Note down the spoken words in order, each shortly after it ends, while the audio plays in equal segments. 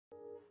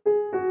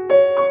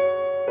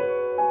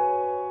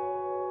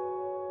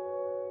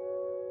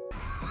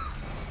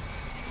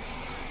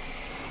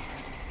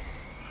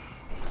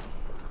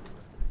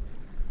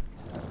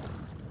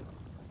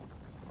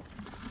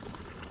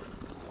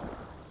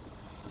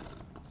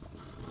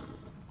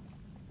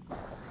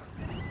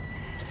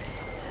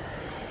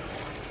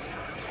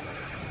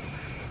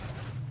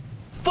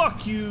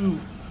Fuck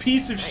you,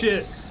 piece of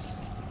shit.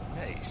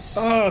 Nice.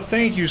 Oh,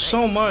 thank you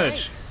so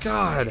much.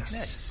 God,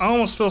 I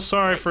almost feel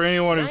sorry for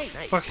anyone who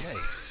fucking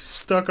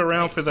stuck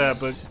around for that,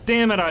 but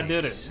damn it, I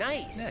did it.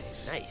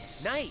 Nice.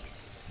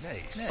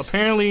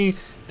 Apparently,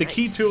 the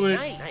key to it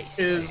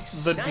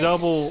is the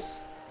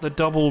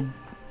double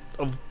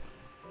of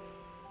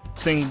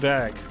thing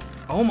back.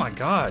 Oh my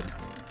god.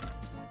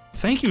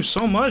 Thank you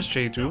so much,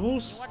 J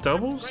Doubles.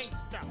 Doubles?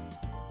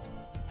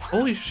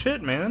 Holy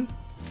shit, man.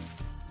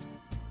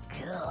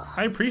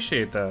 I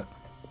appreciate that.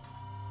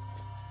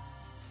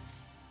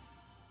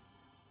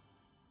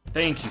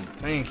 Thank you.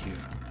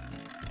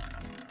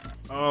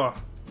 Oh.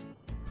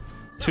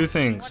 Two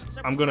things.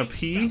 I'm gonna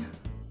pee.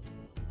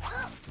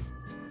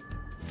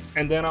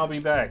 And then I'll be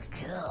back.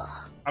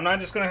 I'm not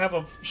just gonna have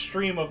a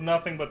stream of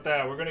nothing but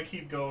that. We're gonna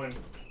keep going.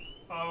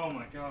 Oh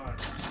my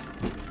god.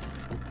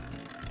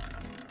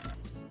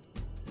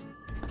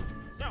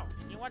 So,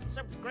 you want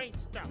some great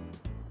stuff?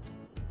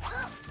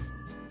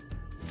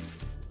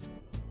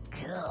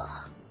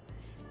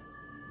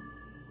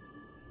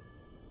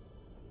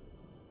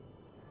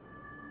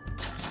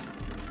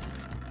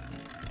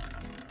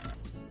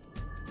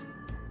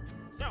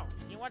 So,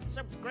 you want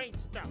some great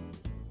stuff?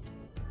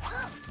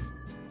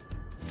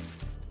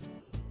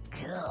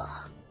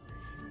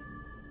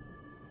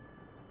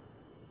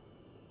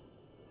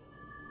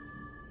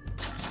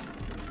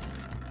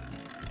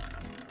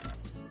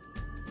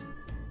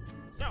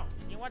 So,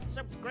 you want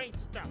some great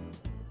stuff?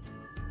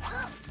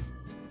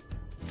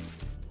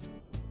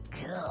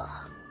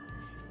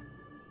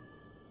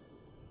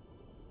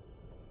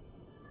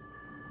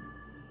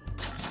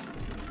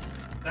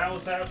 That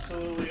was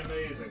absolutely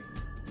amazing.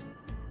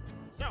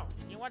 So,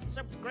 you want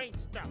some great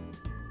stuff?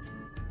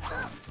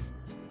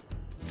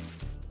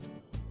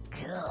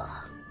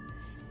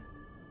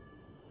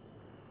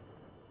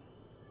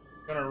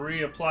 Gonna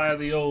reapply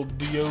the old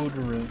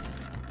deodorant.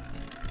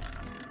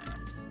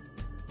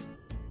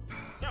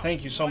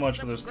 Thank you so much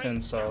for those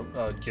 10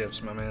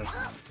 gifts, my man.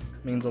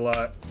 Means a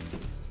lot.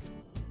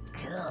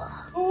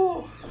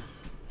 Ooh.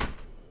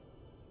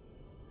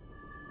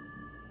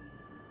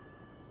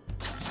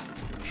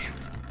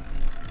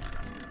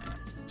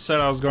 Said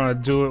I was gonna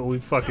do it, we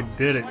fucking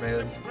did it,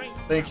 man.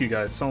 Thank you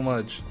guys so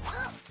much.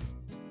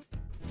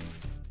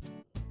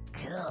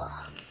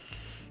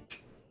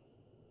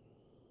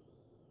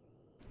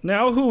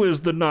 Now who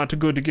is the not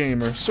good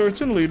gamer?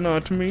 Certainly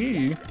not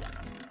me.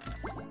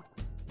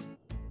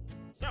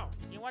 So,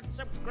 you want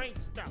some great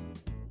stuff?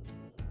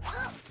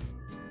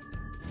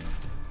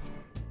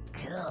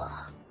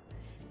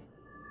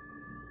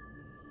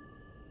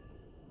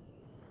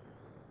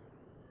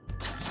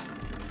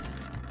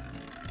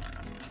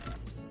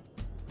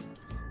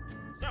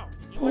 So,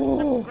 you want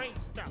some great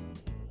stuff?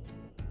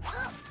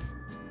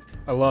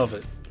 I love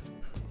it.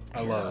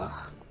 I love it.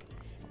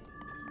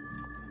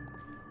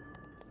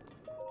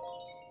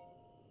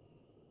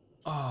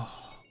 Oh.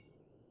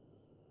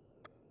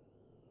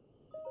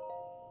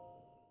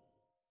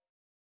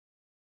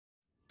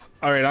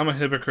 Alright, I'm a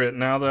hypocrite.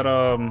 Now that,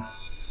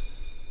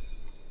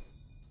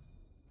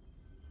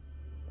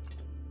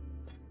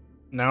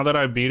 now that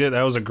I beat it,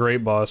 that was a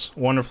great boss.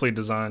 Wonderfully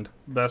designed.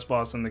 Best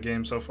boss in the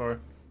game so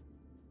far.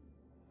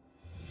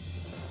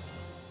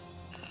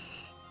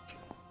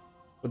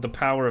 With the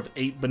power of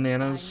 8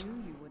 bananas. I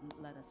knew you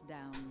wouldn't let us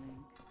down,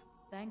 Link.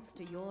 Thanks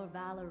to your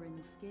valor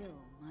and skill,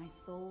 my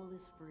soul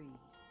is free.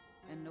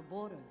 And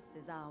Naboris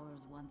is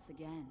ours once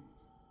again.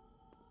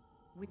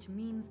 Which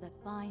means that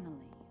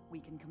finally, we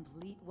can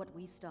complete what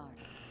we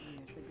started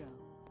years ago.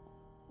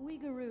 We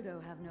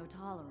Gerudo have no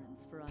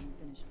tolerance for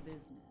unfinished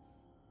business.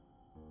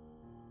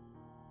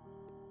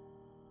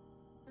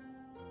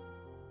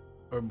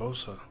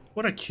 Urbosa.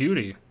 What a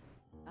cutie.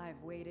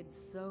 I've waited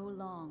so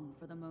long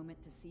for the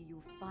moment to see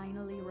you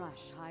finally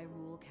rush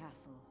Hyrule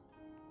Castle.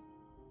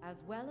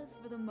 As well as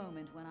for the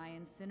moment when I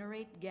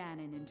incinerate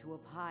Ganon into a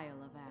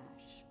pile of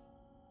ash.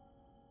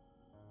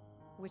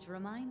 Which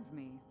reminds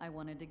me, I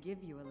wanted to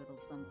give you a little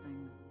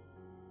something.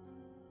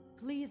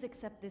 Please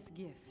accept this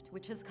gift,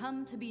 which has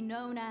come to be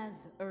known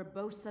as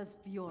Urbosa's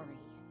Fury.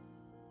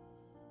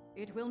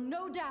 It will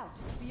no doubt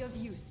be of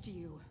use to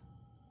you.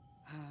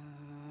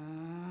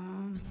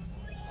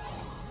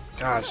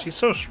 Gosh, she's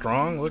so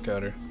strong. Look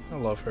at her. I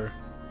love her.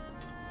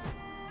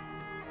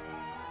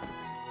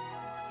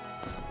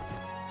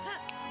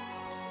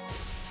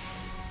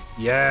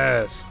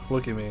 Yes,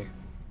 look at me.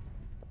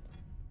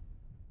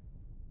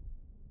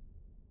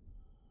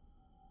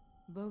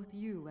 Both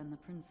you and the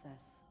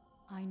princess,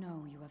 I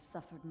know you have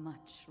suffered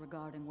much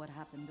regarding what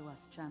happened to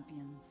us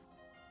champions.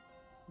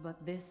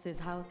 But this is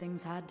how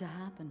things had to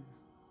happen.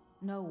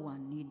 No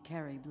one need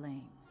carry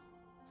blame.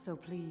 So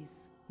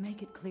please,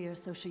 make it clear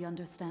so she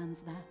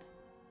understands that.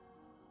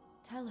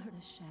 Tell her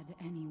to shed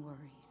any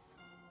worries.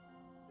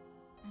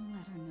 And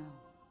let her know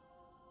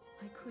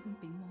I couldn't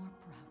be more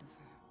proud of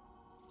her.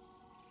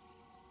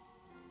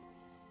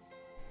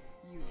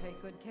 You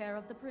take good care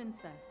of the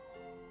princess.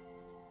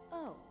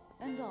 Oh,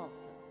 and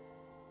also,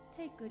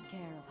 take good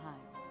care of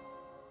Hyrule.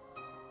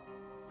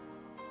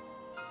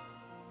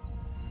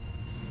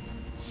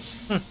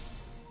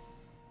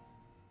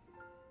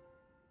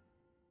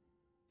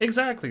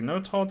 Exactly. No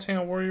tall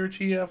tan warrior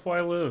GF.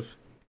 Why live?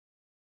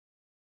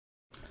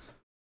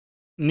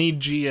 Need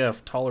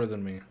GF taller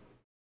than me.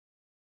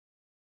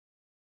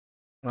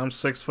 I'm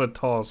 6 foot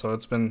tall, so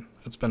it's been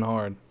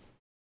hard.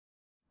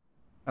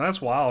 And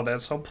that's wild.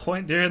 At some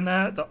point during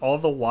that, all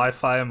the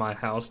Wi-Fi in my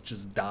house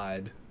just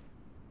died.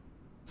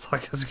 It's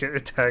like I was getting a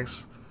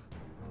text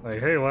like,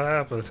 "Hey, what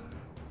happened?"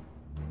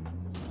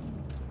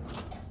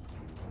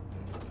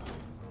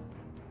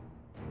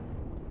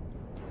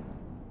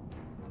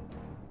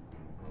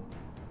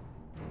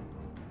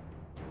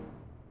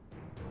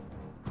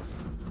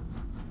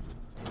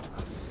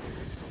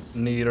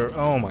 Neater.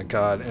 Oh my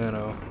god,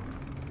 Anno.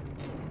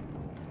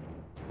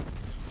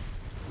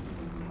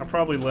 I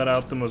probably let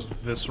out the most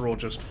visceral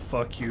just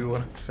fuck you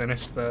when I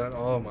finished that.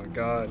 Oh my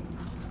god.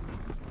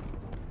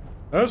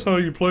 That's how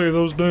you play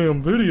those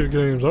damn video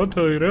games, I'll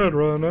tell you that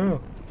right now.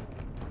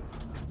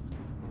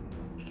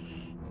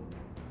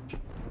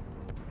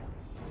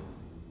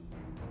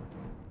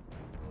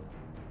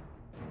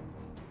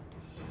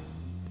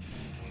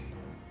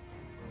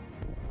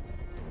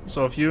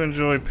 So if you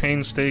enjoy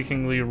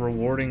painstakingly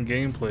rewarding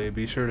gameplay,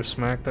 be sure to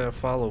smack that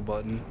follow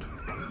button.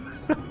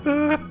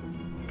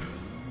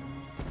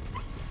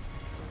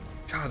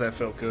 God, that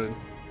felt good.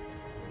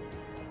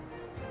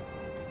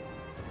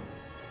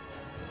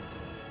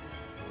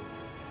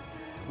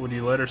 Would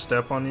you let her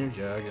step on you?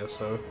 Yeah, I guess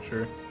so.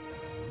 Sure.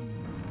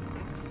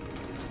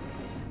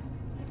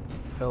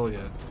 Hell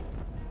yeah.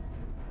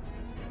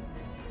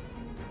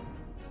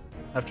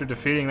 After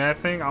defeating that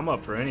thing, I'm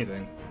up for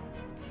anything.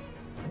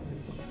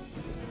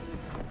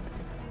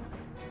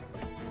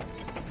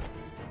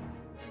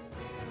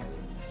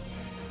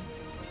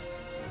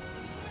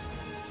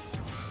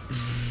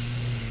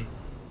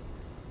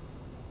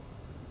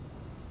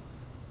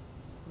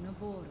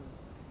 Naboru,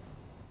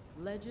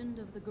 legend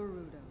of the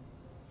Gerudo,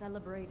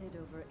 celebrated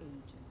over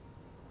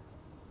ages.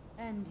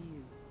 And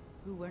you,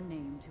 who were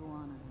named to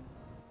honor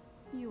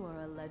her. You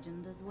are a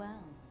legend as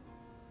well.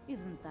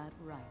 Isn't that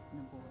right,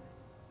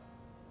 Naboris?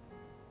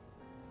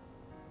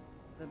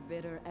 The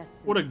bitter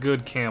essence. What a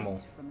good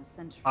camel. From a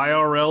century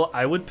IRL,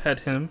 I would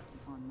pet him.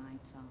 on my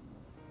tongue.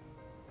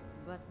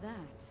 But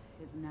that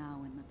is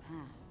now in the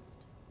past.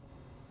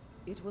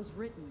 It was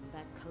written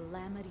that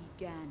Calamity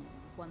Ganon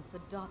once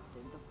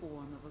adopted the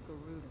form of a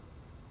Gerudo.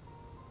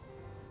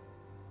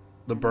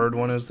 The bird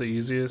one is the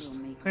easiest.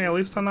 Hey, at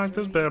least I knocked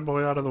this bad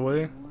boy out of the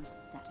way. More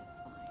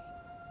satisfying.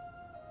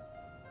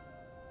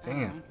 I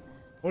Damn. like that.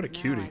 What a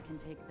cutie. Now I can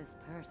take this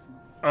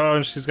personally. Oh,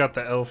 and she's got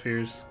the elf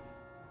ears.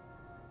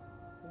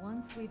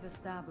 Once we've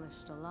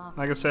established a lock,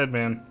 Like I said,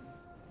 man,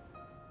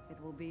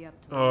 it will be up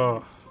to Oh.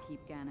 Link to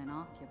keep Ganon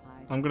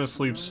occupied. I'm gonna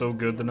sleep so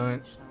good tonight.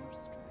 Our strike.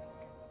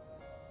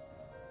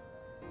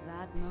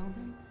 That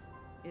moment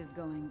is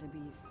going to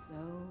be so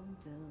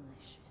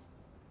delicious.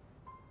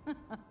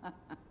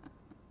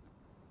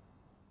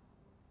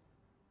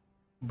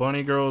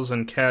 Bunny girls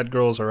and cat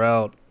girls are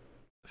out.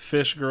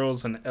 Fish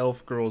girls and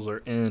elf girls are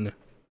in.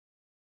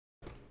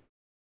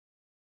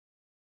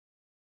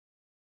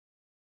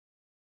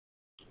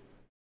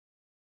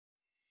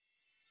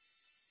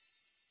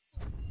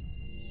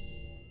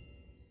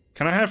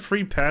 Can I have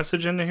free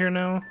passage into here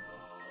now?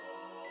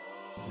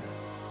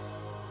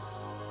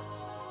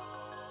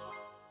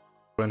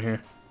 In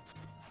here.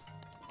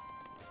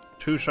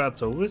 2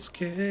 shots of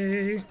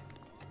whiskey.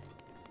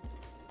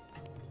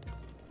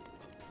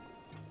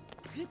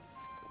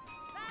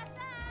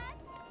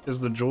 Is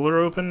the jeweler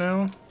open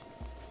now?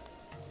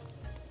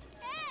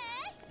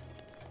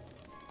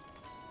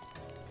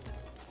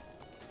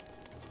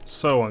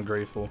 So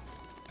ungrateful.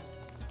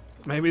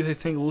 Maybe they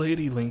think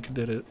Lady Link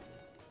did it.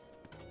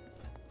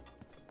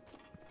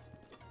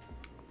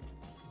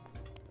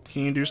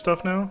 Can you do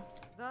stuff now?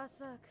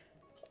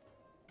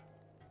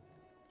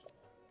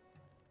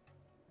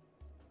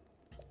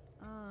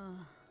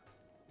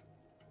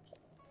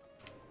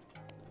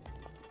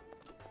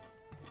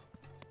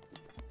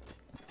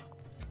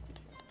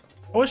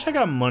 I wish I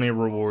got money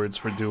rewards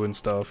for doing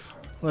stuff.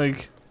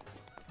 Like...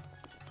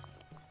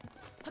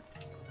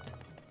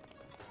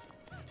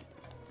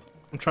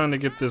 I'm trying to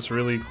get this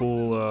really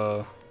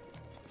cool,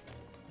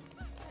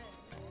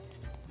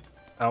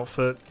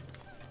 outfit.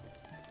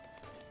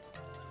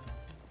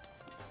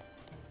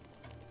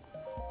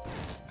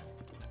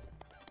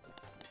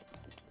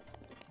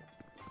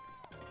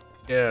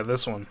 Yeah,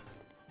 this one.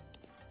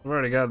 I've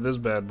already got this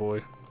bad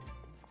boy.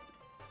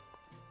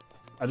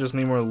 I just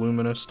need more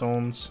luminous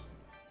stones.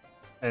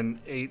 And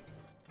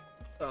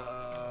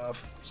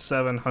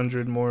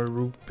 700 more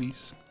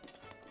rupees.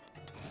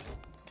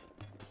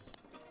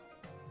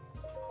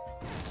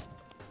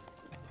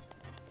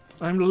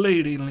 I'm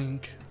Lady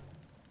Link.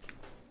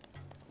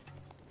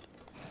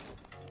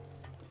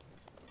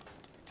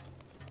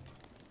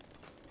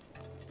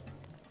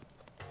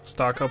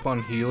 Stock up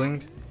on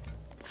healing?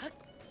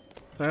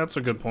 That's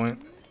a good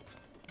point.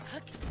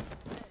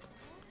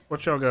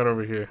 What y'all got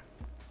over here?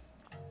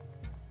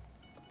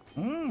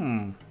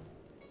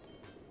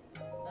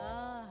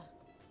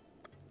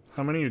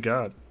 How many you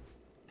got?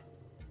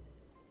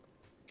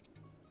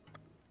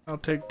 I'll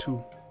take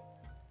 2.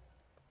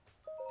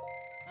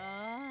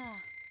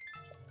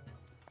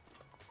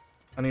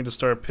 I need to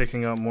start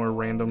picking up more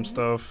random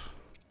stuff.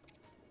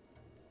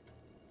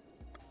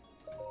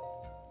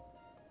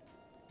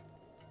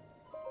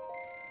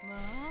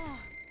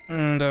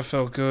 That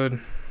felt good.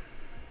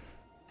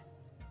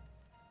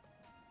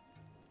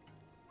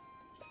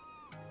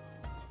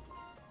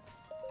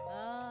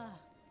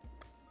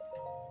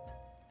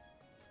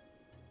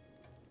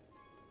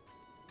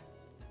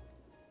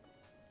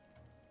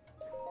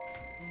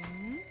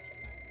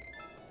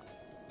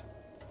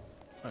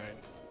 Alright,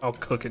 I'll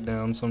cook it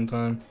down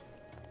sometime.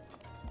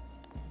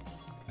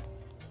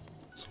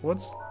 So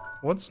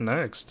what's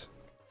next?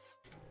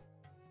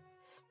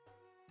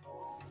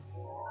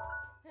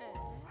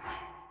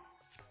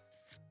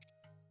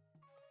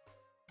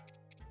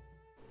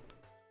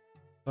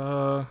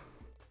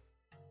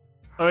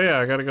 Oh yeah,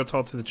 I gotta go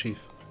talk to the chief.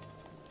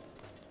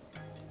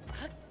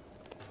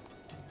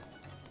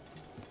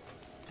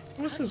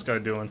 What's this guy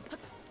doing?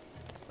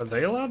 Are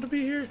they allowed to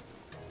be here?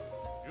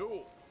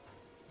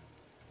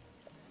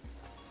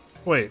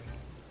 Wait.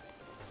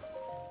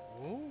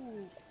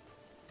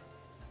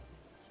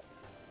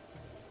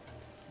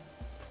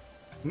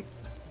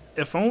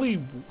 If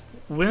only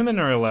women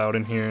are allowed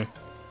in here.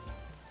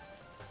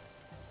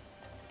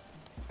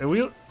 Are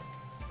we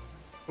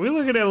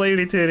looking at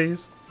lady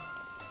titties?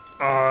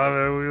 Oh,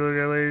 man, we look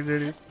at lady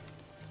titties.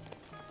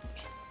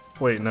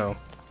 Wait, no.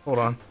 Hold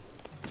on.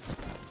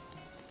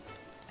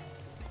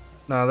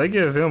 Nah, they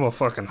give him a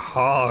fucking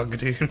hog,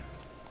 dude.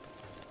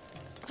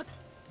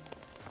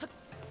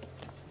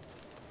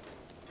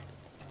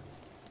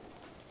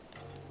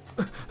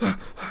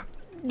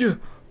 Yeah.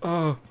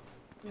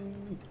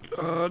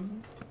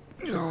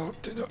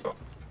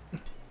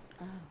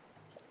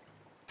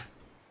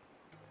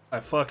 I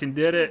fucking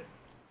did it.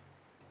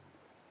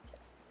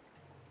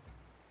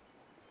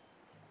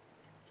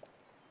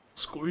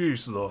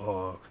 Squeeze the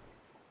hog.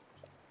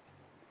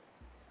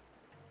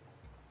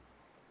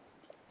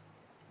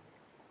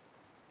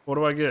 What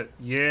do I get?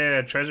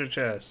 Yeah, treasure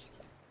chest.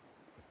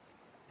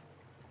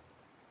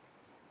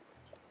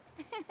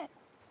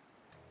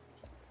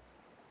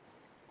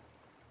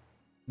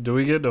 Do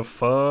we get the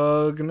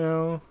fug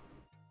now?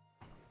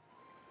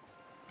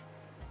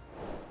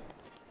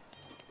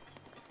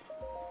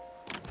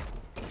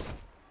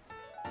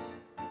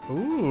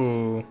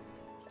 Ooh.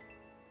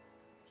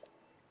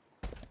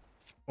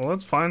 Well,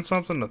 let's find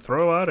something to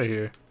throw out of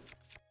here.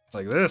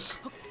 Like this.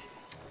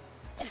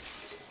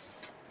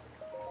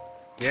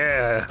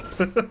 Yeah.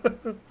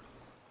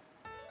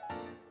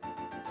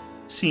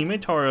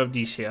 Scimitar of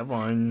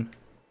D7.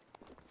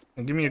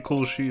 And give me a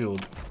cool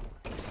shield.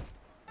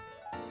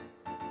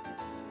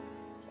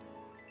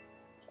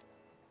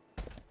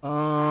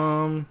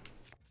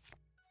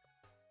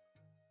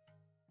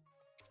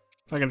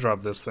 I can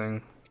drop this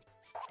thing.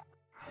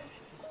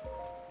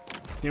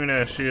 Give me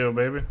that shield,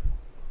 baby.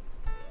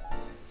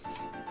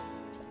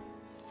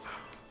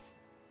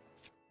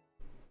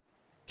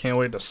 Can't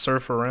wait to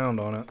surf around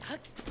on it.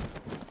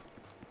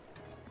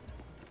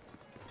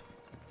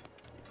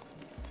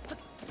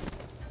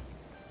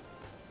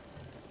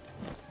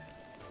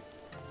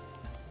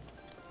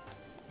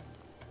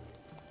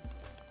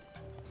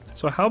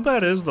 So how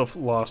bad is the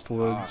Lost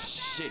Woods? Oh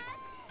shit.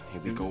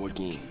 Here we go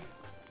again.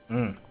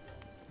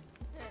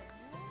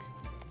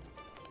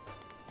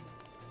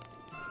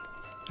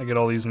 I get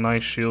all these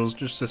nice shields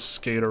just to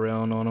skate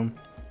around on them.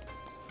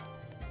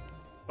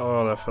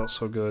 Oh, that felt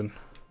so good.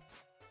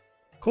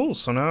 Cool,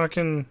 so now I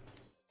can...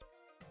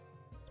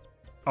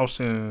 How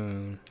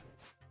soon?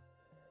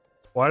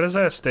 Why does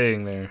that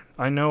staying there?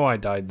 I know I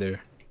died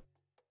there.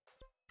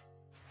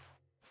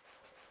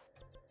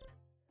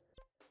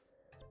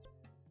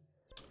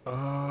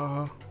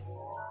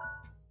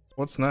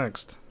 What's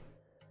next?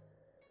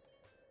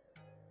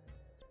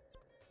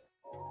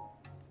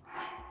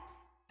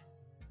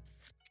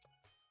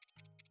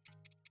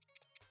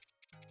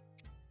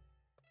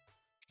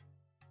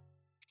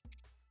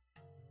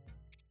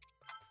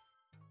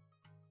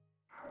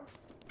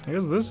 I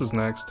guess this is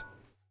next.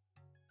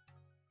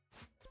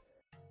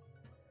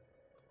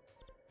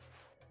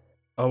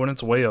 Oh, and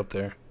it's way up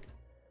there.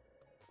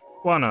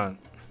 Why not?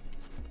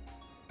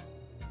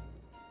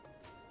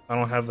 I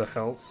don't have the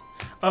health.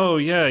 Oh,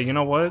 yeah, you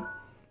know what?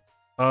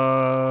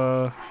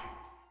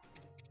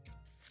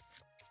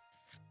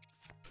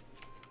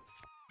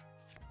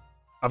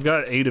 I've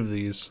got 8 of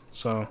these,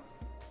 so...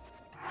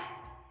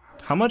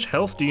 How much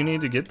health do you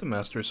need to get the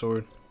Master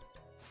Sword?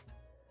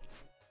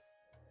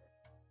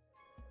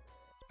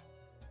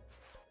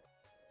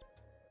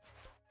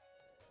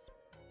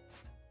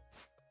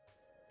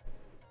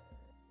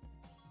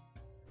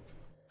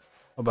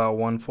 About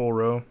 1 full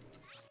row.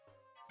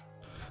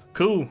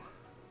 Cool.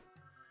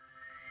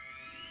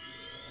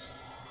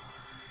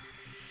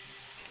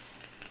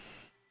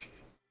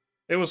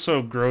 It was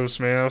so gross,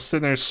 man. I was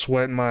sitting there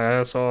sweating my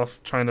ass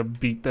off trying to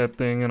beat that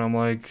thing, and I'm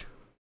like,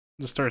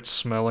 just start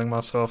smelling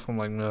myself. I'm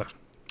like, nah,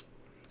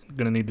 I'm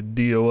gonna need to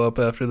DO up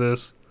after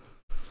this.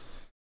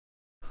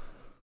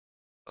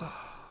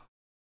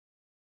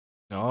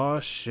 Oh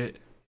shit.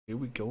 Here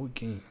we go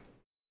again.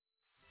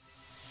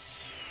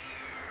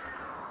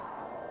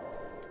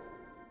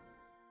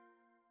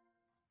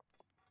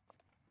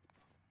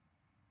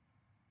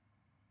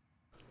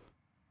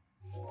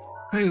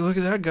 Hey, look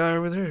at that guy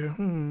over there.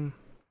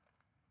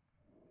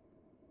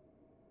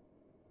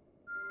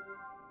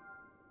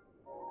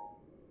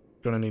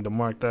 Gonna need to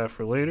mark that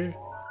for later.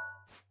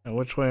 Now,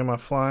 which way am I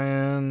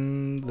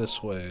flying?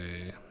 This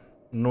way.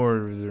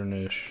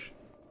 Northernish.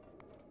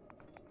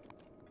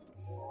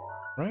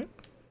 Right?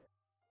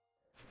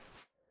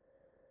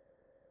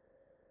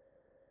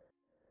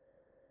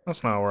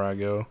 That's not where I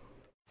go.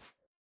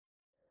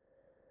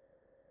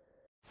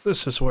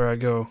 This is where I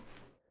go.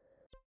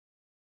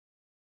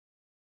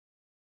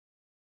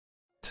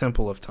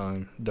 Temple of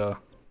Time. Duh.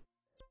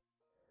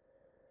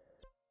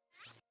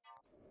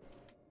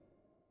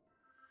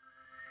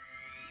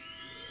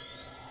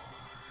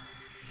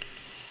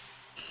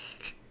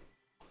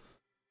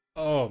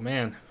 Oh,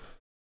 man.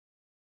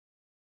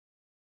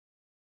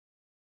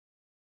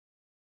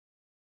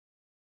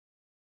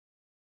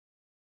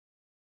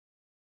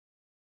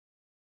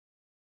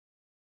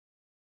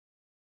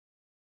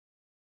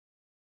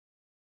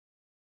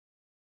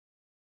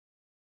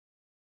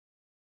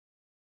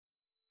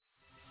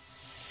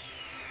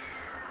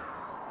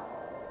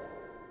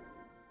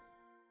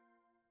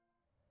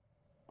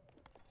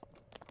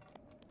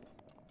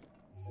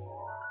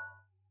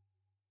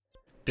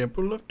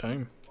 Temple of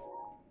Time.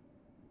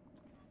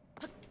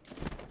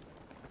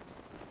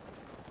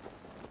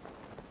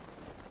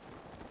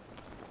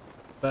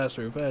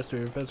 Faster,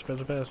 faster, faster,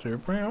 faster, faster.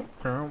 Brown,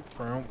 brown,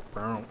 brown,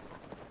 brown.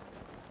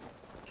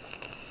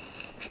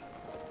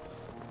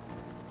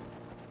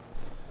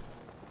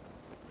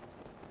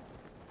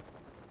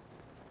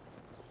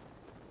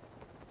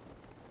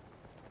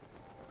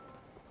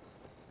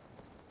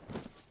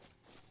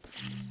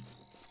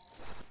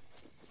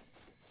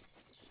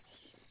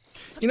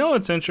 You know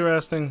what's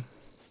interesting?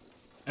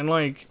 And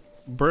like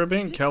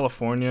Burbank,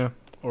 California,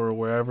 or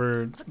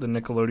wherever the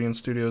Nickelodeon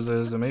Studios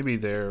is, and maybe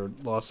they're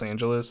Los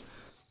Angeles.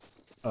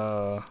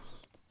 I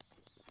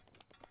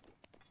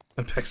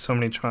picked so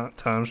many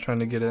times trying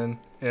to get in.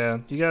 Yeah,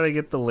 you gotta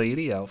get the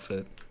lady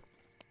outfit.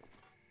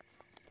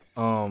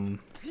 Don't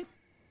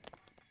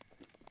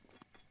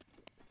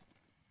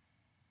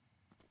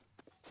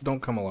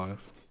come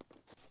alive.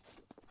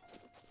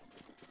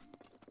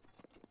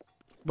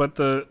 But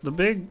the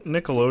big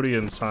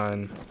Nickelodeon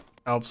sign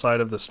outside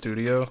of the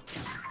studio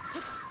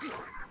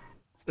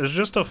is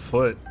just a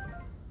foot.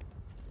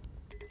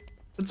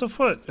 It's a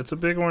foot. It's a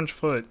big orange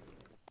foot.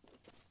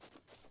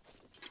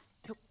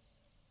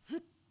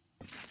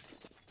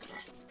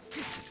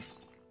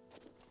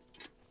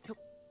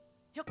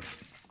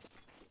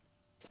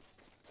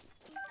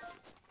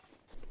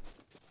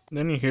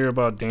 Then you hear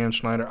about Dan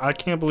Schneider. I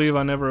can't believe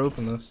I never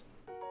opened this.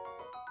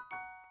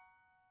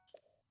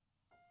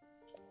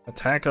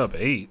 Attack up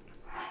 8.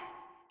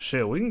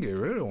 Shit, we can get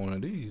rid of one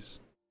of these.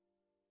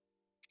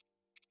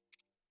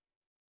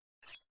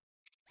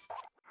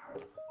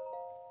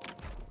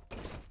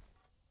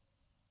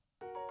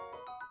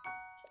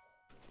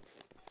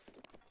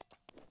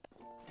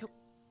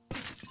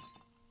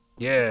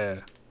 Yeah.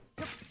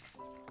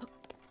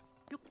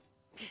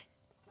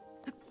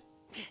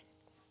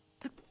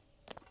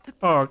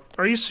 Oh,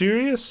 are you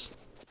serious?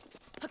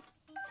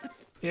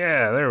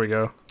 Yeah, there we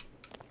go.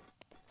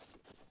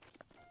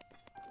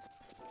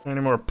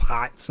 Any more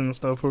pots and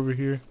stuff over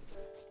here?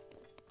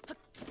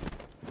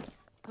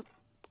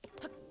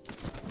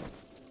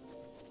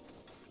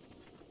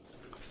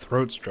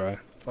 Throat's dry.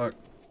 Fuck.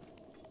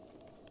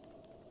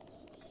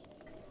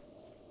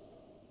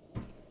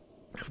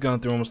 I've gone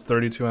through almost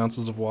 32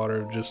 ounces of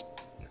water just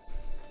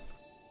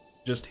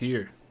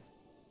here.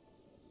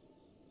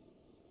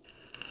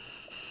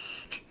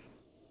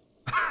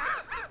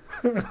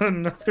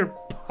 Another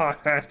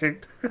pot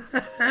addict.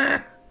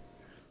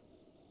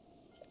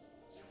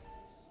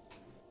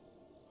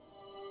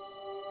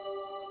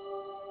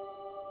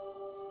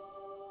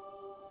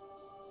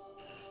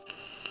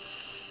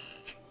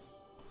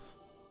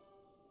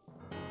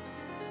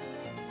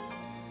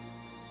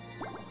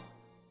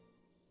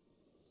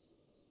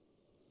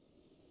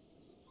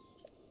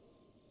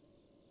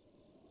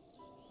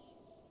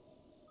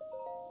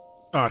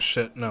 Oh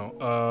shit,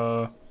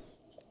 no.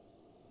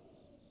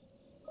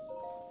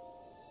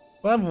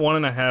 We'll have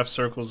 1.5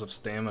 circles of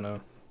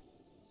stamina.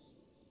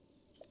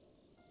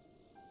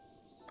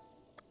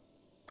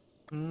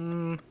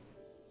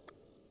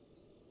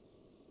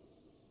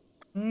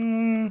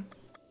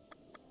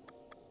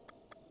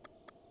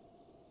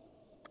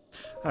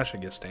 I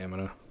should get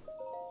stamina.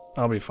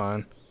 I'll be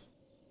fine.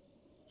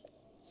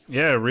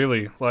 Yeah,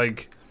 really,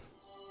 like,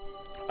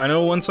 I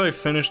know once I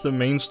finish the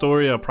main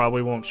story, I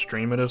probably won't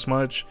stream it as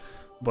much,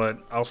 but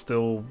I'll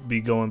still be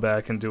going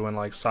back and doing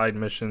like side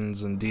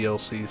missions and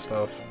DLC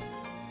stuff.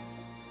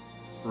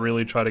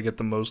 Really try to get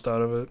the most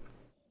out of it.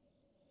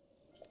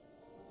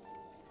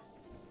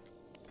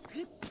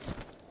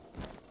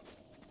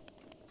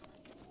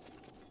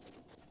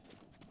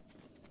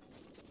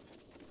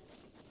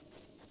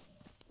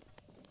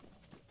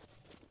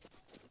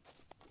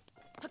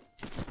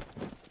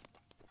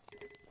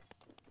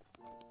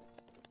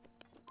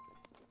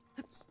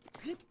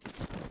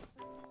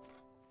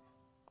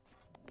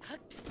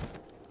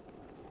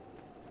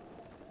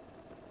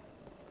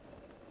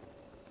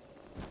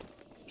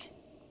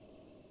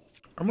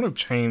 I'm gonna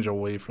change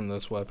away from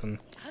this weapon.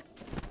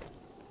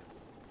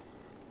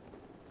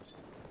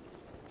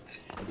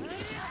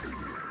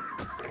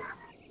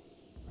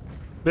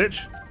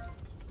 Bitch!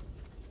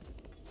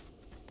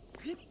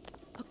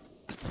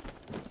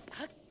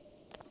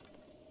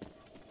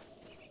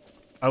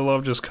 I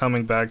love just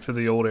coming back to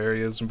the old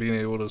areas and being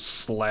able to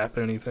slap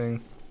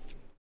anything.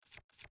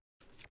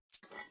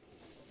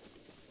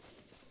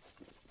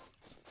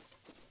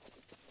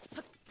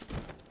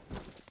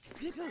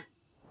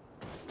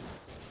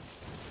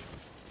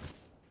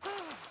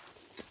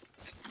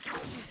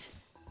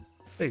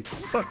 Hey,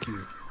 fuck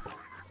you.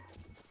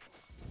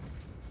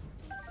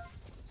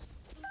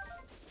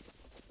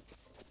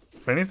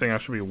 If anything, I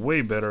should be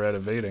way better at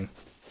evading.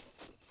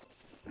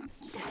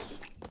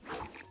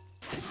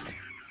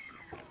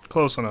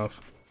 Close enough.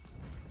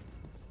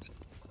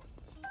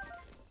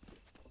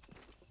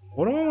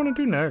 What do I want to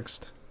do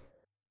next?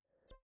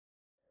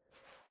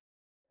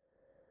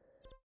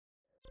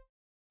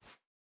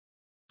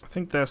 I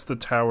think that's the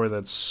tower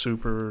that's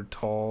super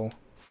tall.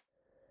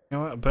 You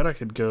know what? I bet I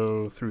could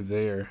go through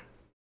there.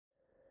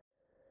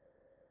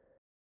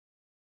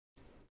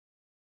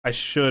 I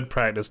should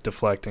practice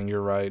deflecting,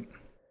 you're right.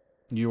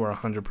 You are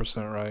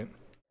 100% right.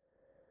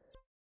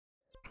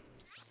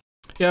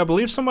 Yeah, I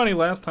believe somebody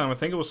last time, I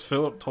think it was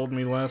Philip, told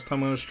me last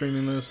time I was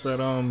streaming this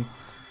that,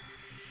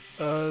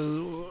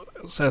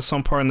 at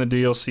some part in the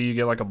DLC you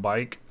get like a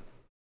bike.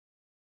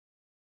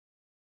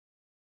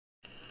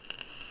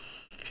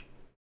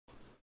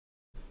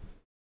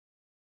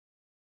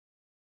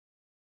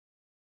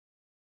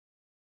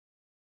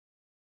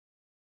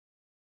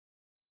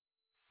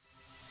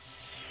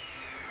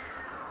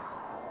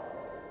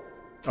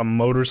 A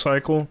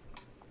motorcycle,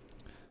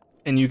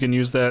 and you can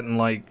use that in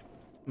like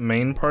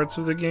main parts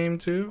of the game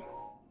too.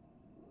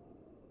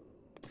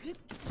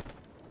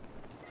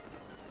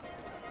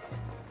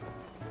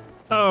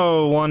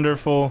 Oh,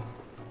 wonderful.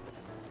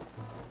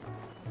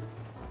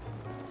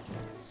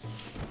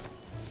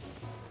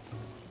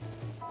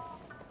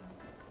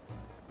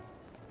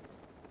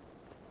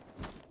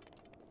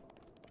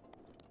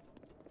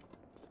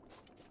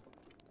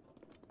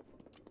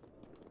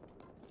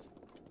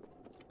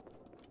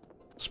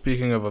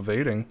 Speaking of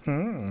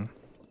evading,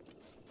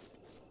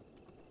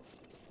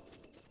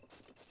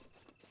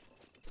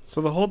 So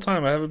the whole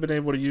time I haven't been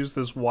able to use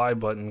this Y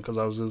button because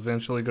I was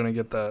eventually going to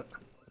get that.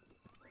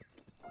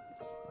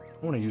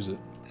 I want to use it.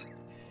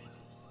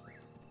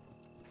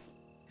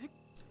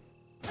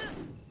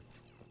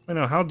 I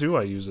know, how do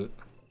I use it?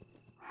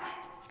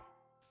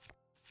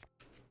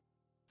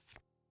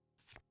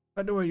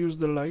 How do I use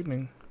the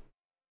lightning?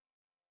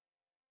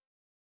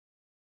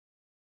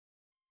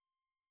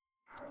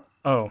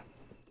 Oh.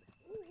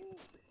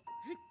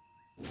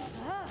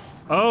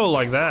 Oh,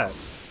 like that.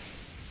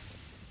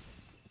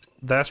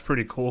 That's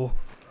pretty cool.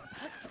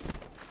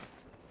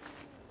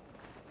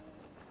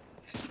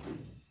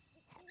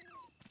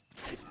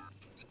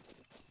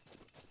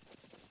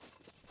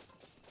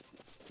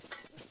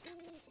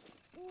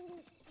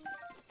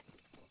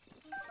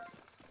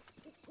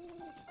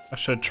 I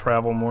should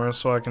travel more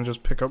so I can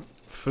just pick up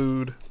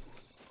food.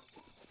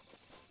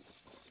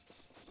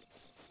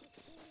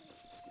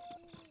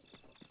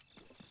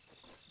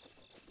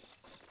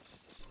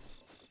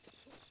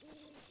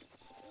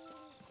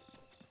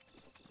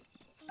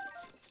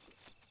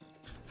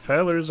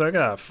 Fellas, I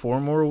got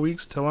 4 more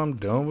weeks till I'm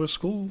done with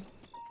school.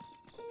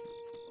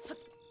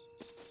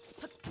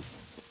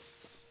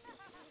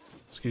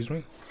 Excuse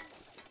me?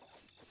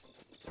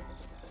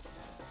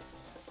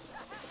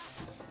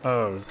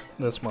 Oh,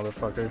 this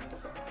motherfucker.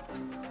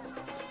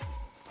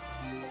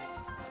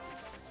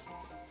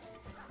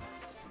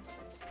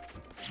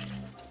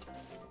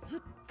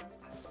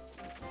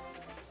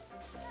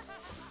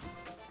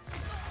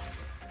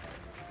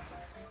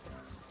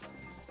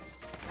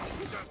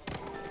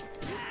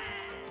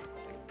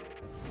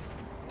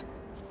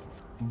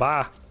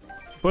 Bah.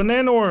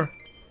 Bananor.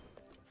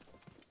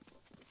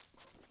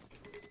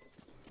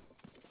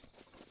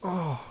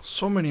 Oh,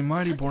 so many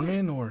mighty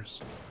Bananors.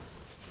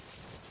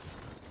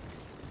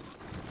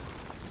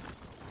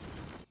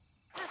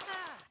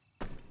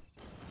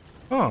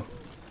 Oh.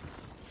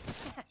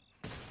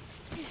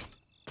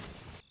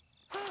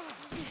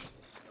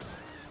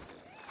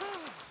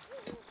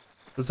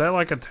 Does that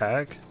like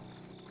attack?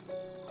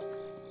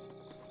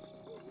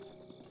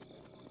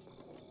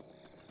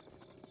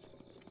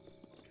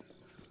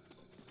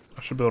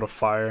 I should build a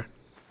fire.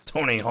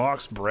 Tony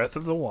Hawk's Breath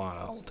of the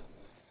Wild.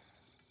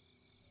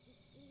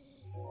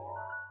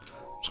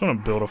 I'm just gonna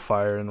build a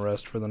fire and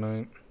rest for the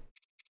night.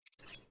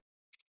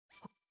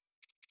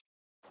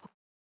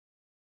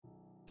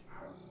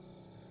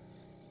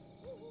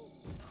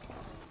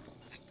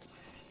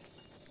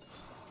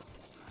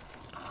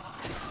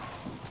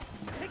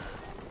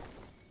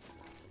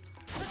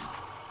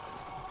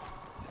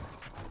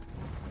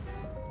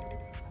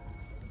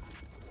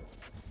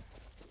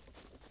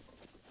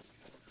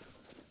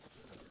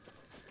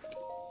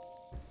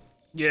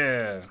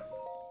 Yeah.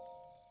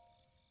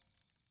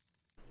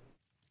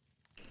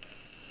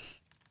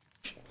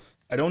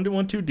 I don't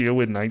want to deal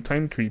with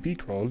nighttime creepy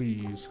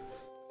crawlies.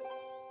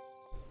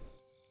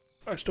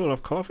 I still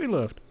have coffee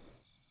left.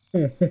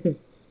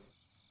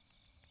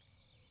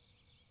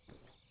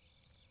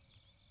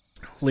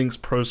 Link's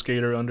Pro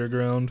Skater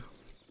Underground.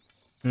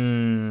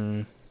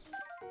 Hmm.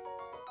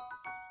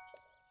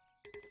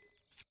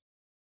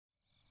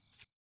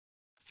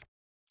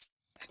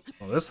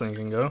 Well, this thing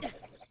can go.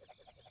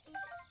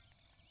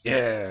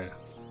 Yeah.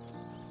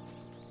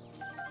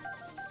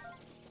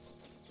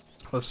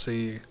 Let's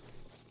see.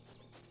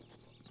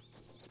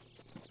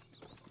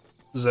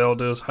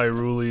 Zelda's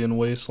Hyrulean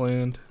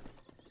Wasteland.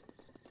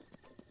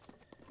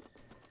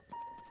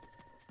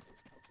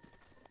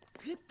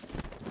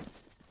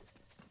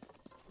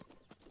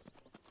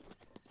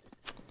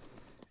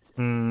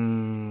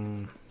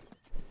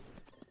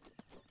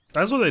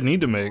 That's what they need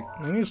to make.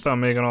 They need to stop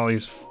making all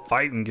these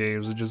fighting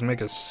games and just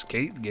make a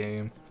skate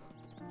game.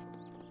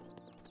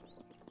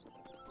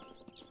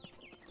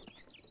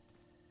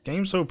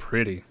 Game's so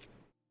pretty.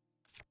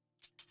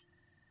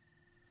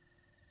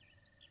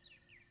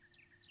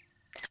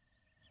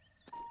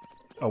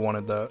 I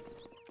wanted that.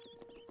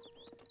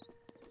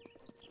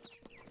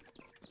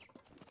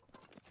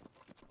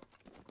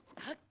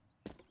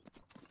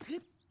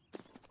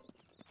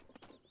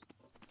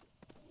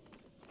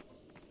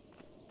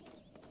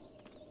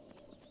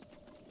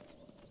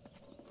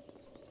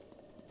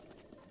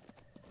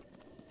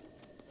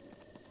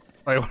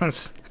 I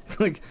want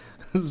like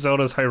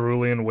Zelda's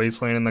Hyrulean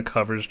Wasteland and the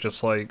cover's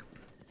just like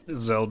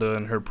Zelda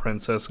in her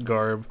princess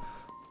garb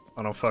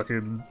on a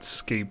fucking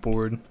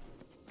skateboard.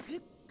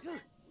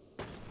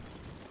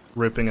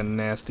 Ripping a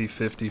nasty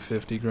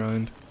 50-50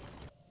 grind.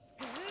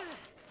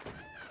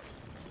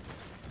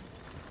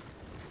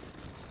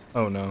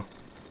 Oh no.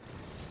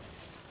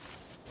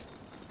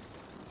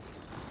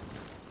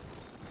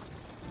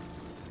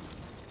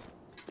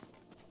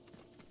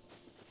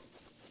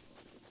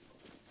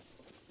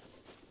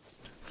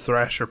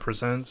 Thrasher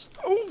presents.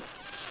 Oh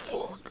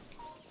fuck.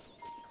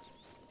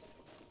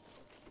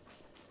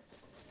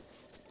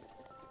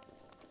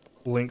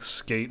 Link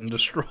skate and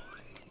destroy.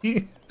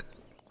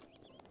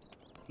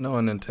 No,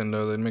 on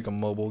Nintendo, they'd make a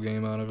mobile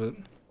game out of it.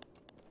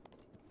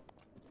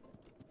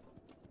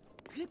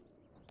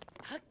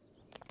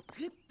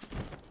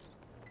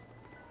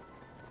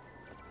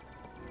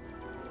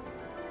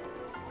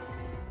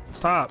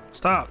 Stop,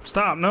 stop,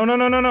 stop. No, no,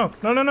 no, no, no.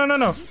 No, no, no, no,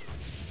 no.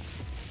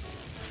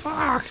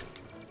 Fuck.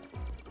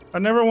 I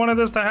never wanted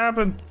this to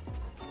happen.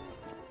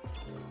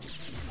 It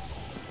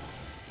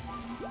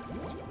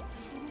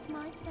is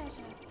my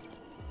pleasure.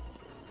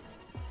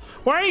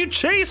 Why are you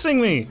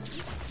chasing me?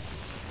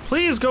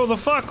 Please go the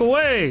fuck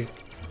away.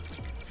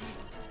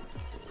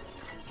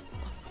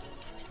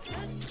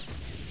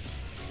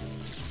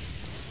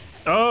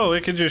 Oh,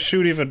 it could just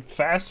shoot even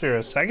faster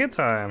a second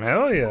time.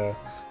 Hell yeah.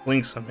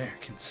 Link's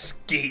American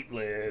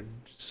Skateland.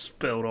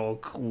 Spelled all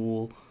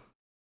cool.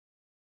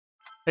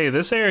 Hey,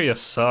 this area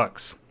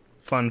sucks.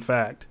 Fun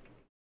fact.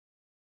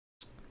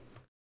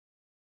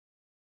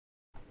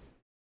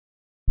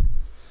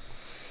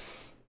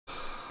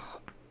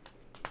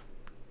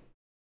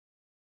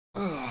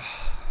 I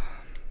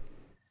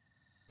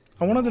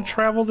wanted to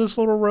travel this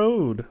little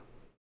road.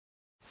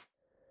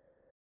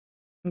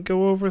 And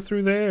go over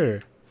through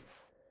there.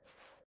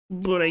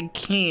 But I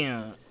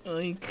can't.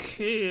 I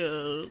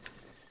can't.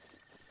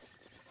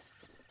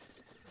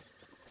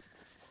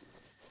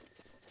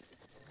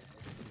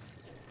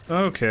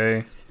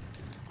 Okay.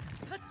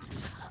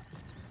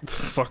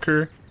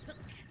 Fucker.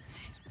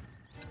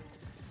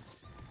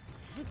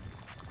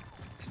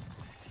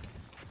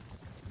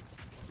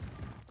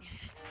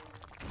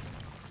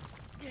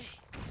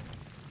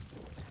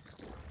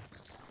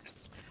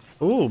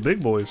 Ooh,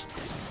 big boys.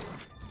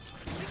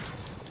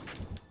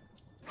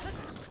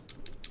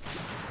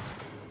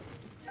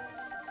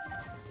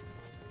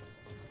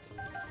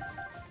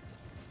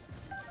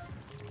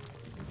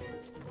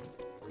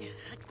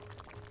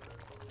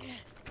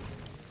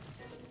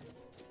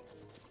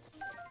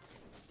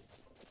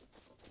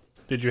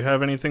 Did you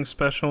have anything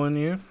special in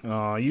you?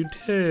 Aw, you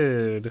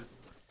did.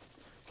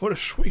 What a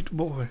sweet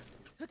boy.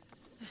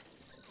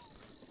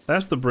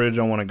 That's the bridge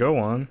I want to go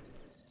on.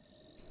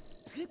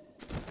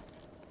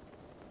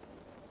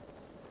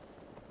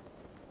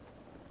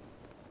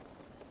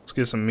 Let's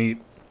get some meat.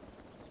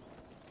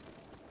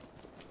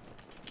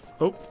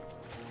 Oh.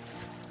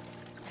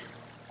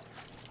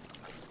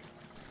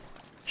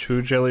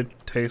 Chew jelly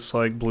tastes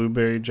like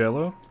blueberry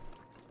jello?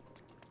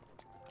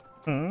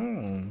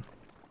 Mmm.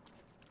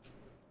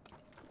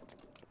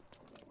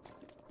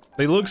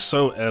 They look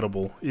so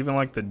edible, even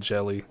like the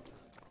jelly.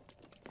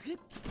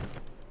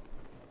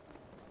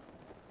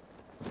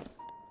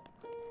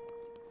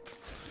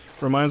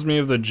 Reminds me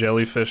of the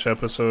jellyfish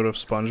episode of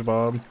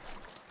SpongeBob.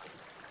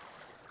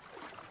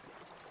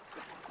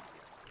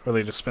 Where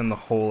they just spend the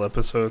whole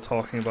episode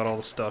talking about all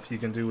the stuff you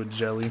can do with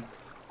jelly.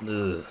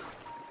 Ugh.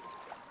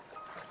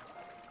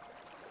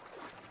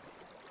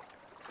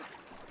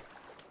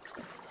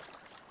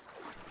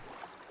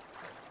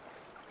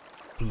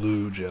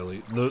 Blue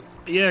jelly.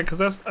 Yeah,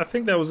 because I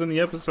think that was in the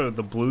episode.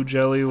 The blue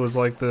jelly was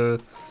like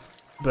the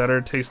better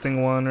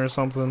tasting one or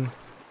something.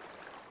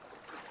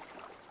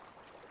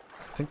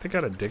 I think they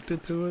got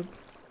addicted to it.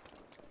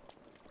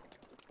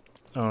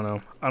 I don't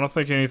know. I don't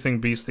think anything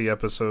beats the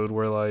episode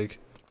where like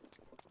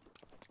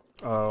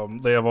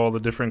they have all the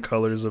different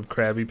colors of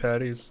Krabby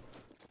Patties.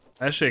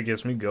 That shit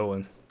gets me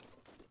going.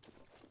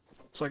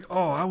 It's like,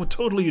 oh, I would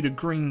totally eat a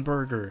green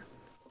burger.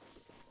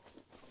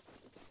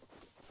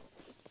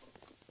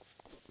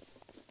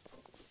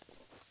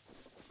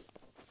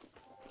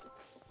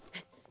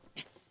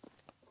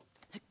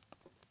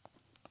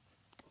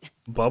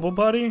 Bubble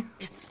Buddy?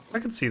 I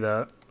could see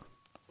that.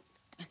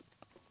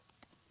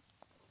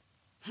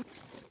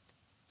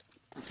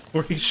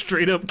 Where he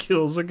straight up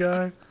kills a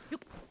guy.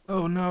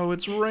 Oh no,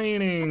 it's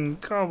raining.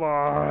 Come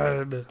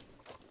on.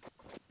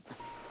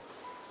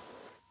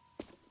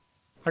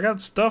 I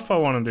got stuff I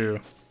want to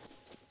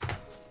do.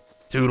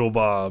 Doodle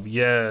Bob,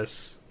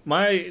 yes.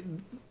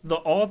 The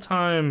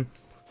all-time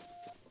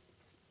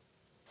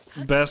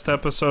best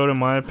episode in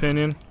my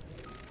opinion.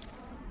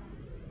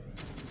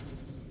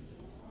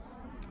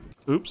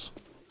 Oops.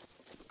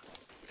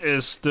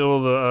 Is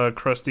still the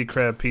Krusty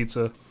Krab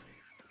pizza.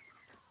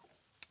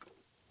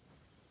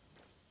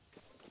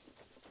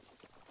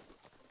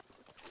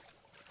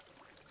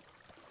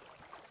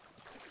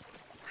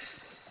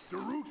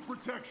 Daruk's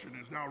protection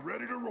is now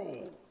ready to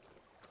roll.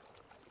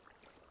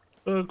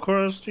 The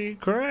Krusty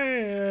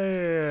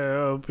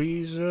Krab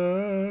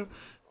pizza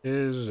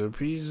is a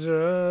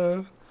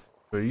pizza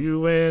for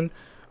you and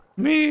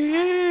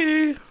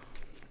me.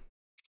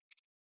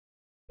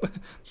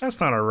 That's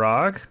not a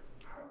rock.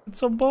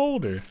 It's a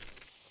boulder.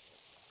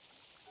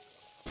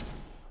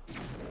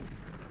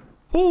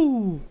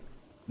 Ooh,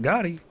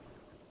 got him.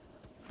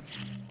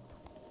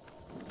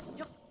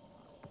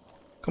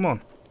 Come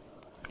on.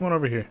 Come on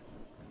over here.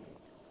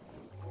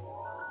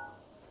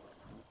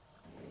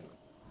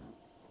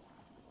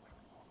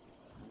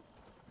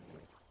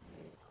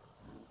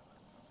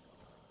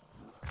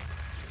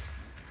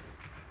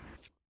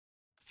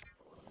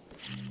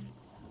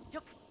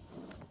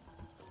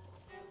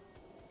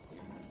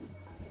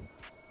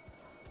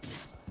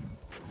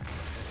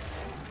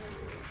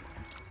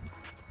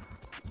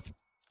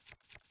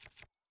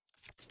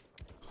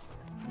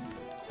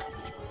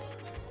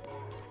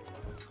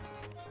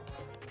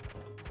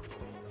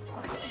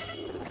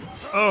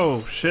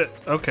 Oh, shit.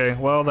 Okay,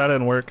 well, that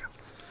didn't work.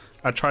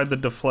 I tried to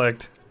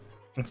deflect.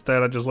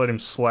 Instead, I just let him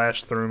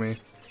slash through me.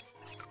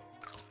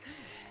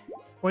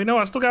 Wait, no,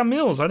 I still got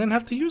meals. I didn't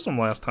have to use them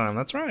last time.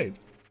 That's right.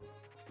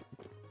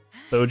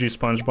 The OG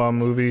SpongeBob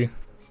movie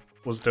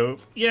was dope.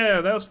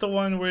 Yeah, that was the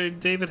one where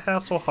David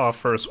Hasselhoff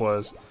first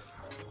was.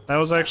 That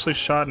was actually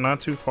shot not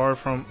too far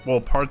from...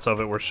 Well, parts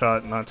of it were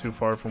shot not too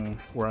far from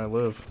where I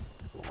live.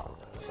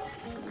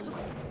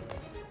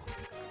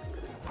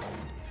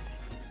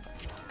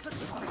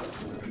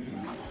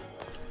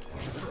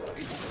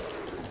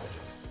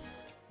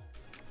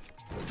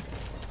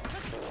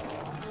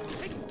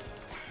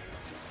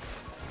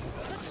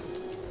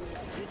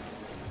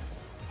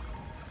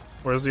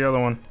 Where's the other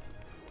one?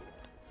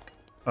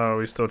 Oh,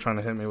 he's still trying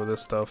to hit me with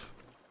this stuff.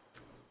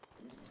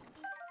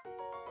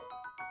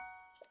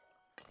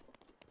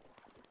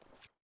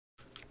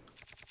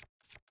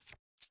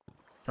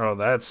 Oh,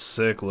 that's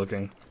sick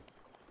looking.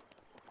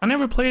 I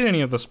never played any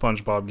of the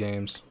SpongeBob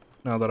games,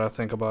 now that I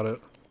think about it.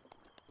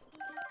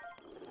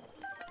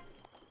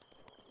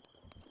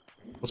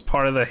 Was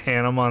part of the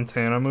Hannah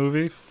Montana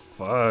movie?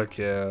 Fuck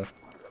yeah.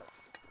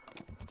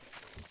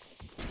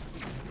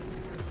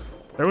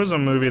 There was a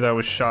movie that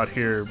was shot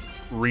here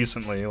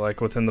recently,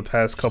 like within the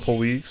past couple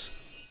weeks.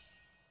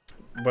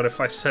 But if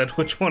I said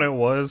which one it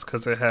was,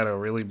 because it had a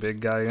really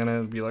big guy in it,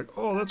 it'd be like,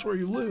 oh, that's where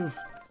you live.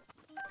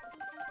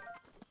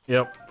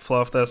 Yep,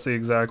 Fluff, that's the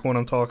exact one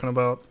I'm talking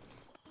about.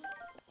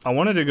 I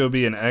wanted to go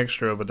be an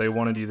extra, but they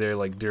wanted you there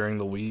like during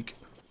the week.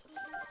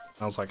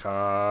 I was like,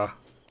 ah.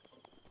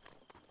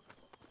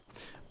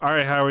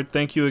 Alright, Howard,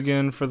 thank you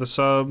again for the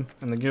sub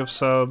and the gift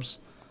subs.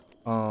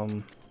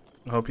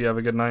 I hope you have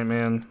a good night,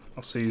 man.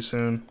 I'll see you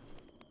soon.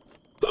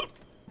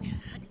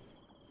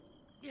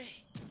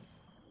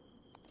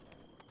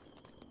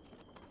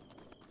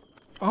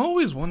 I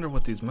always wonder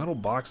what these metal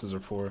boxes are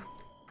for.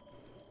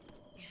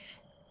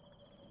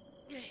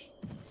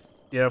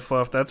 Yeah,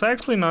 Fluff, that's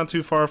actually not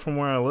too far from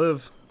where I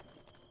live.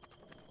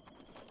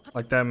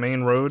 Like that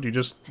main road, you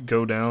just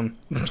go down.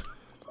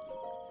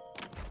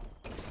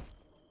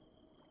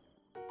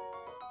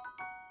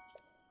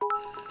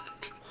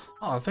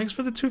 Aw, thanks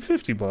for the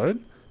 250, bud.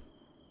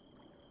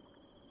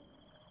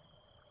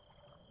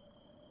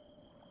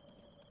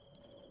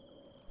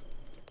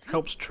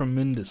 Helps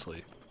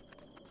tremendously.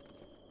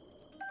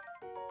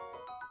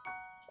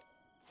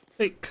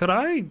 Hey, could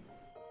I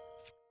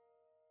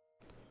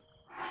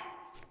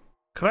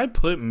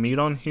put meat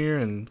on here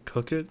and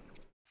cook it?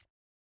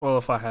 Well,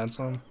 if I had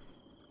some.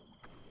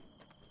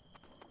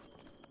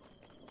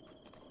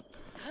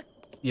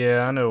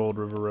 Yeah, I know Old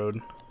River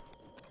Road.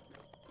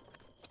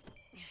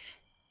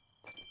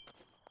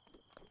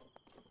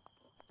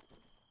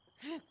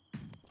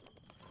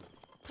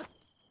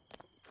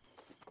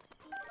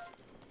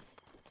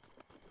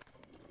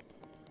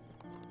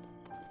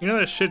 You know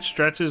that shit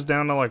stretches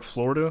down to like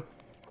Florida?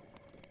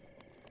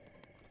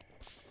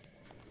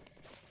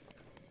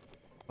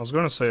 I was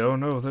gonna say, oh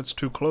no, that's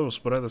too close,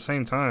 but at the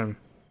same time,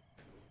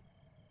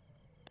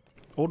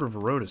 Old River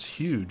Road is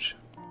huge.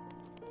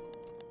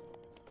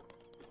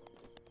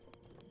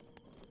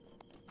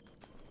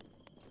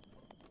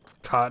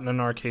 Cotton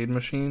and arcade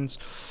machines.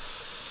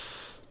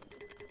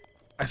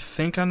 I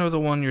think I know the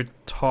one you're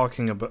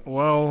talking about.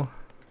 Well,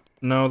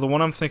 no, the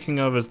one I'm thinking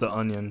of is the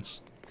Onions.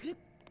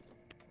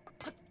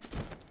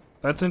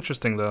 That's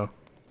interesting though.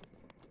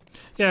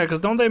 Yeah, because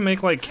don't they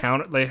make like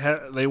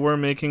they were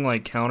making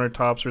like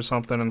countertops or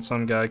something, and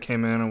some guy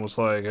came in and was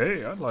like,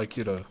 "Hey, I'd like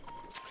you to,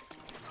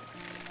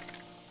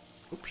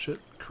 oops,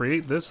 shit,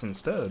 create this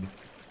instead."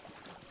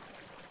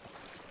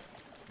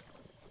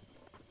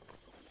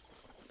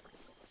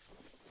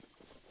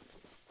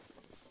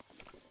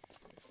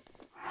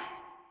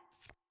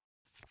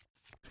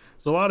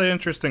 There's a lot of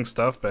interesting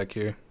stuff back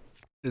here.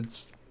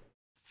 It's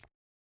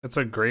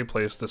a great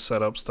place to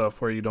set up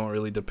stuff where you don't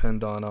really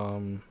depend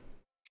on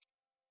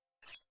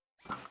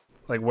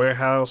like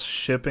warehouse,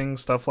 shipping,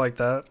 stuff like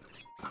that.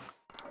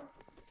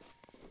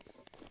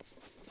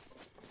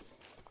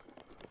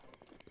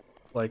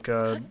 Like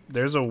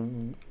there's a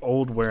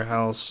old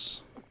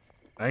warehouse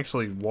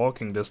actually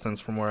walking distance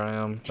from where I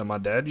am that my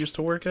dad used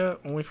to work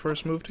at when we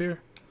first moved here.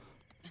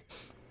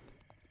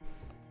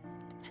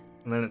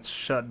 And then it's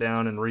shut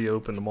down and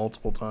reopened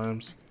multiple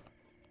times.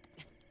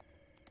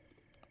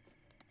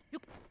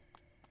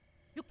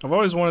 I've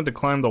always wanted to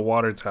climb the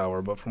water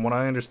tower, but from what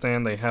I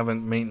understand, they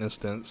haven't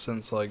maintained it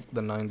since like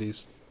the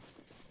 90s.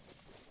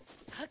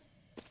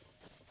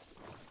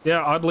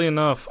 Yeah, oddly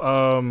enough,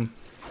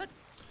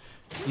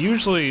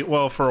 usually,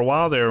 well, for a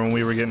while there when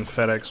we were getting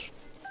FedEx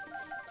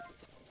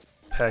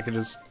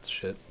packages,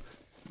 shit,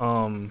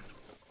 it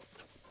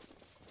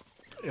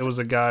was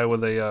a guy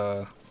with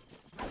a,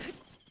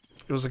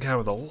 it was a guy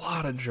with a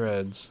lot of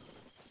dreads.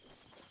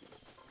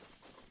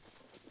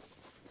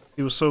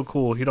 He was so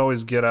cool. He'd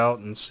always get out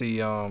and see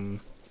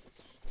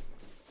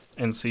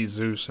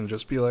Zeus and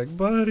just be like,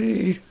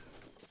 "Buddy."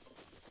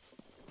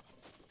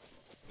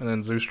 And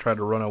then Zeus tried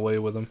to run away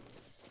with him.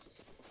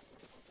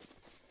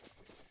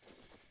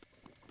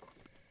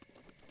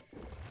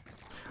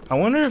 I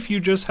wonder if you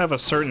just have a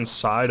certain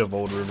side of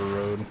Old River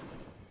Road.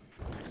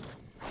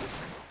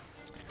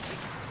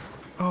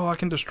 Oh, I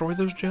can destroy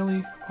those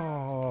jelly?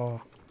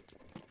 Oh.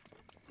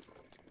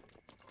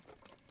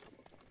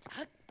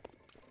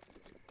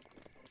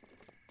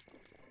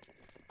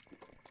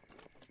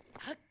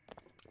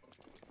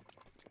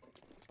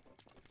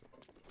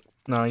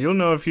 No, you'll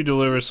know if you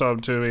deliver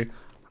sub to me.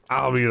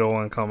 I'll be the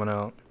one coming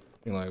out.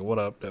 You're like, what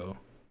up, though?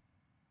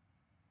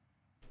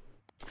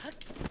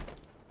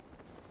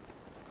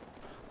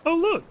 Oh,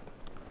 look!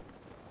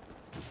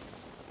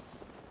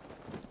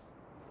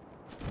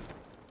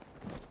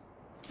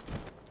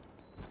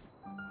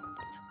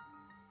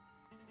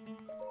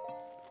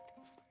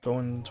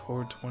 Going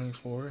toward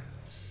 24.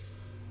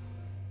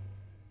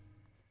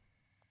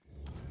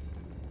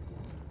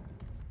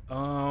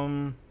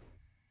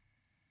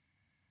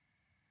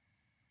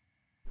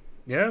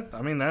 Yeah,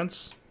 I mean,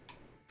 that's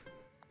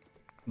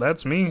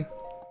me.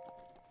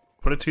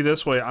 Put it to you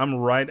this way, I'm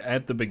right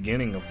at the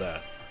beginning of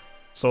that.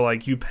 So,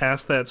 like, you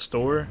pass that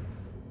store,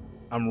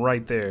 I'm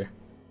right there.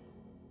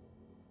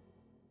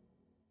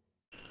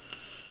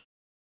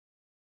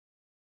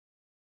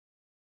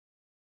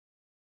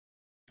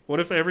 What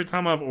if every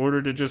time I've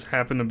ordered it just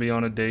happened to be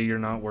on a day you're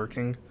not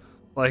working?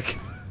 Like...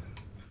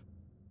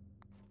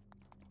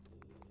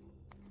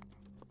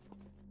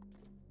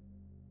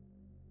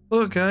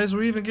 Look, guys,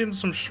 we're even getting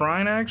some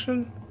shrine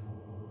action?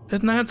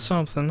 Isn't that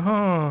something,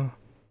 huh?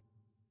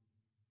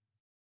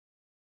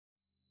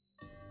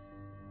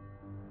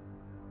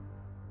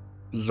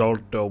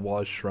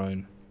 Zalta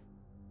Shrine.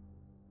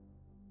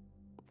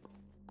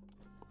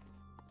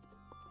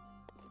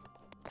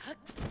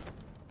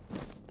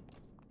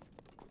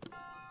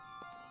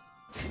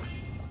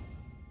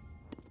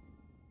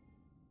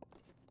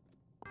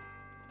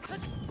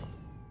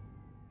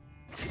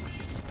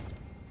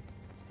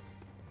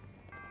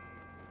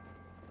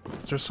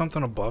 Is there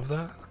something above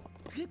that?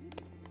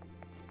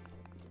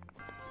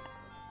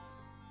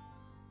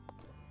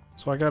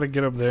 So I gotta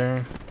get up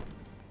there.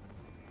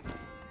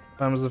 What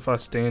happens if I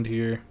stand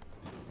here?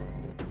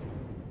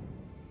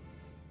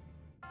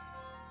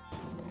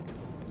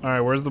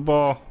 Alright, where's the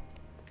ball?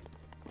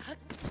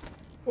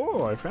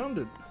 Oh, I found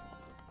it.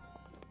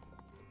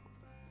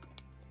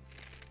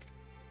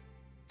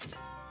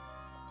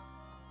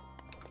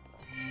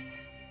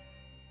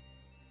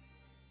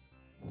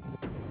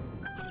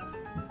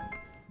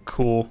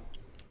 Cool.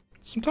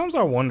 Sometimes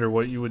I wonder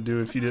what you would do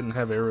if you didn't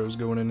have arrows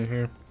going into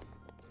here.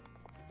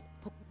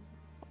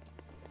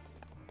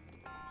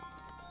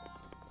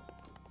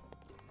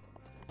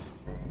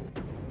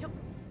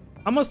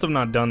 I must have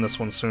not done this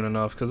one soon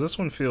enough, because this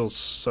one feels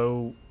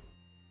so...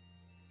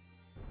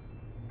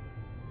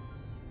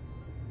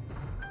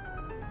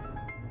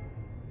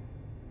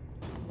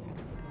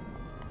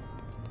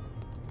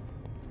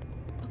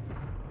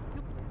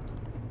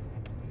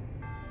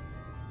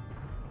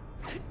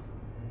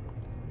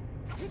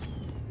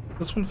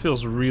 This one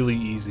feels really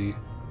easy.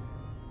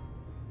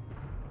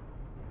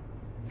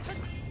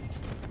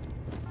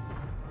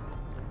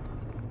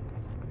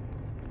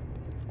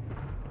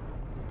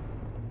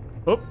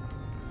 Oh.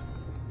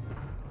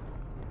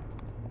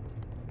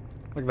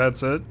 Like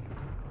that's it?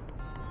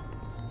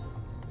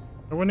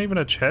 There wasn't even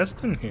a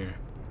chest in here.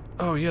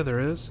 Oh yeah,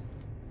 there is.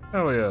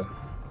 Hell yeah.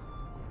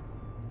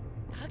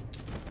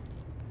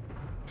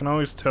 Can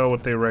always tell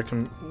what they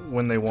reckon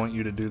when they want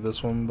you to do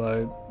this one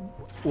by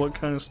what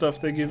kind of stuff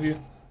they give you.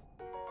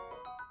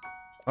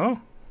 Oh.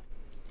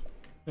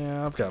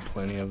 Yeah, I've got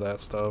plenty of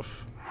that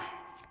stuff.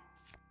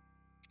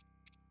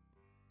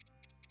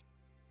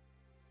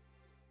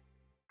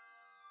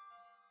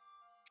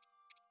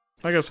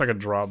 I guess I could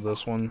drop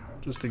this one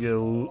just to get a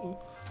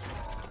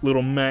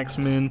little max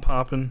min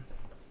popping.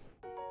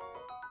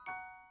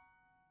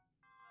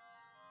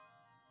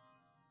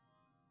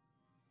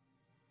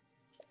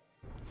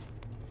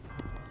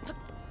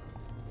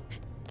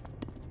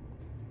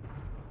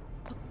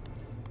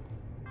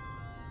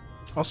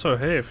 Also,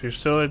 hey, if you're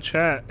still in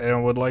chat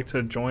and would like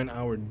to join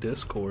our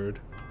Discord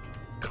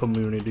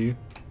community,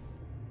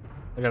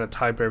 I gotta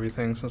type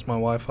everything since my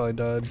Wi-Fi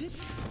died.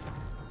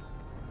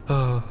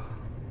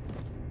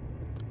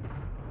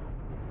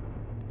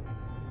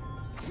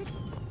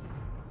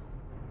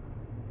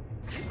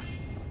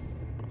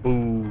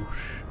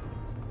 Boosh.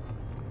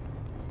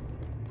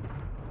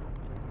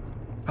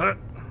 Huh.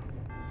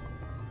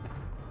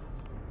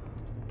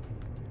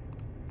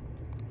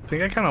 I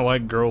think I kind of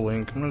like Girl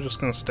Link. I'm just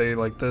gonna stay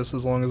like this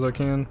as long as I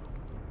can.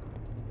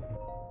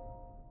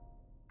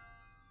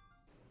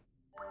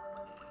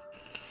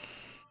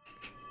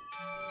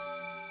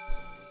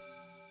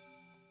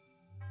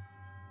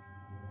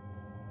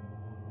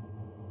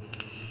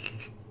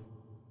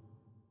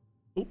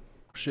 Oh,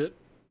 shit.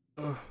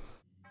 Ugh.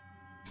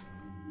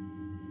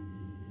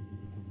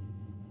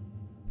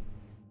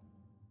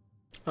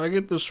 I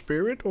get the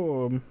spirit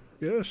orb,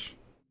 yes.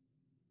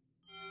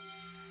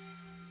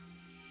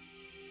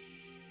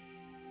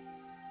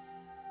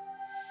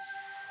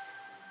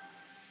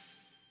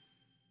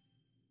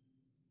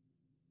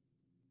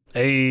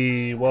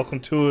 Hey,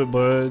 welcome to it,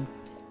 bud.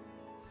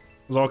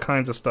 There's all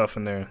kinds of stuff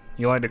in there.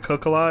 You like to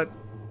cook a lot?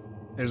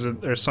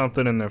 There's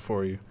something in there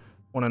for you.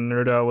 Want to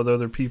nerd out with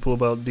other people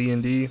about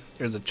D&D?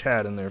 There's a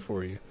chat in there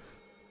for you.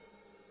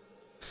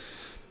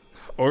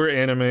 Or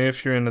anime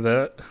if you're into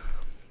that.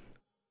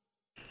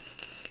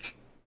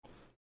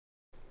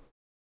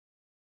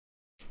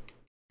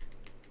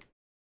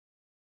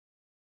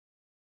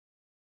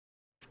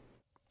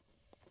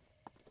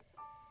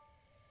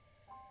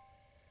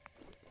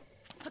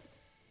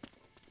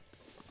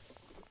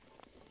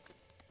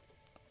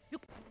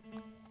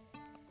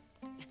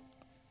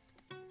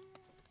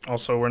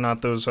 Also, we're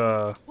not those,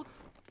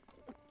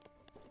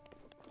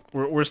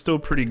 we're still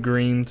pretty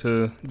green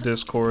to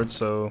Discord,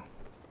 so,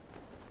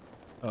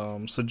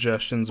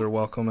 suggestions are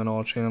welcome in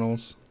all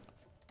channels.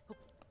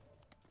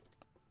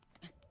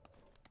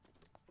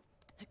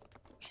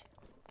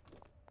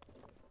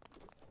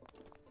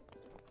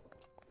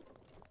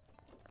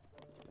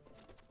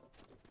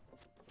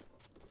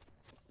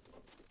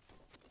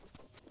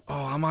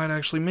 Oh, I might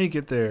actually make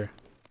it there.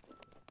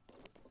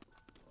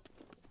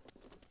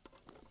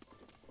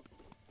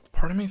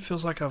 Part of me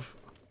feels like I've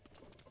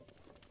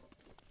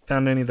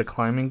found any of the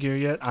climbing gear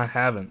yet. I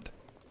haven't.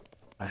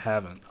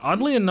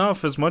 Oddly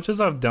enough, as much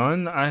as I've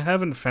done, I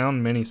haven't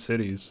found many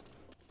cities.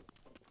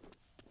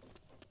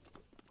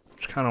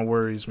 Which kind of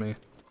worries me.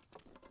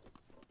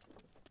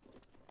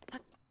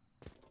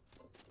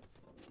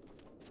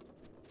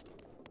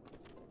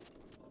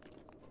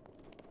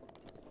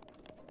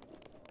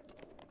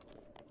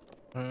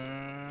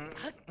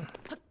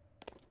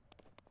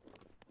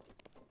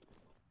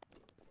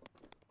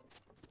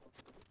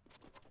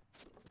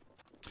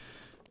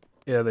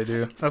 Yeah, they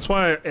do. That's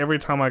why every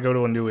time I go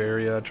to a new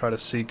area, I try to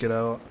seek it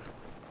out.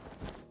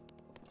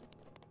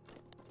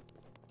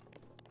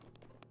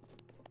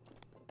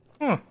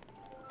 Huh.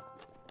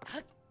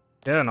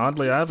 Yeah, and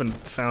oddly, I haven't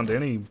found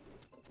any,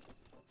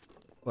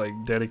 like,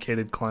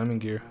 dedicated climbing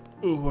gear.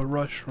 Ooh, a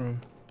rush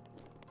room.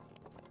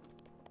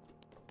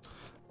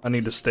 I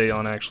need to stay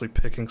on actually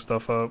picking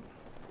stuff up.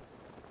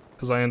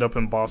 Because I end up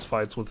in boss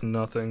fights with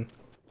nothing.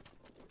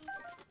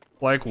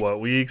 Like what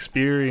we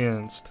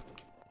experienced.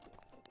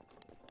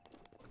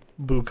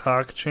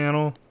 Bukak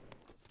channel.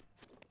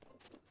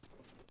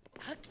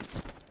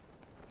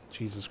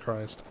 Jesus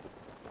Christ.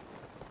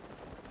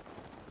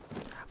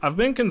 I've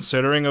been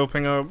considering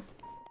opening up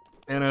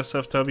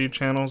NSFW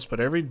channels, but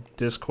every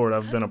Discord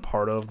I've been a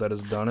part of that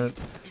has done it,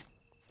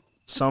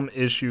 some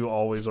issue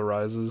always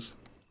arises.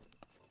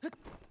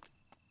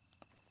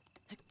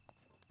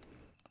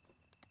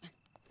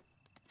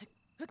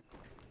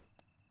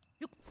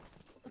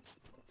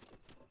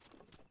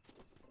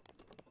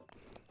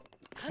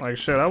 Like,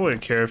 shit, I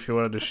wouldn't care if you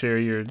wanted to share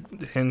your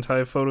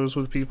hentai photos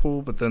with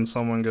people, but then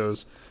someone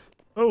goes,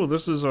 oh,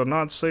 this is a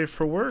not safe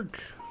for work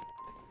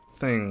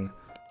thing.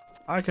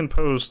 I can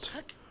post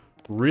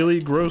really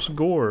gross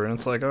gore, and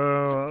it's like,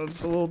 oh,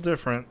 it's a little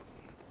different.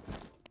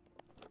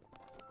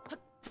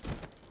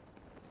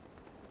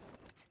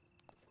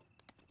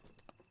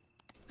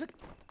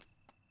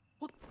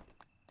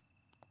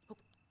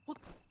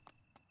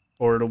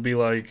 Or it'll be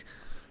like,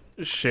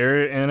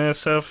 share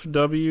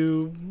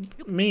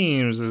NSFW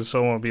memes, and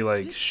someone will be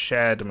like,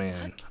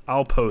 Shadman.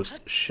 I'll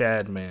post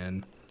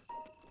Shadman.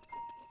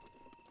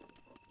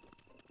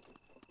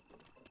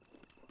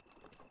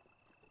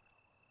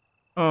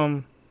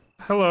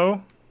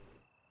 Hello?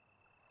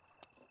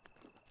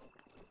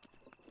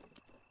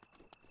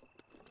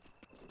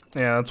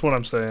 Yeah, that's what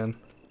I'm saying.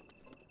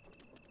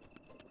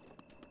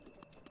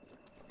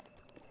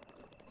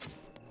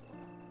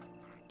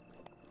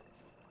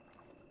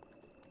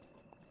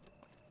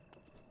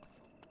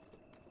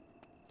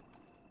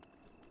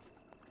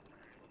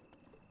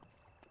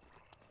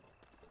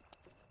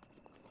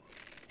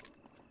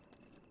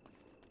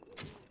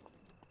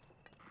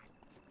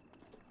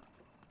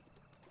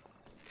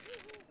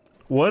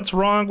 What's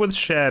wrong with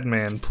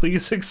Shadman?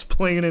 Please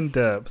explain in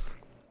depth.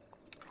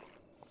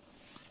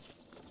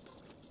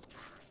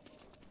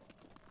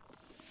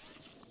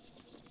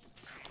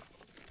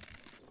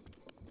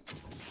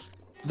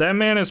 That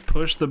man has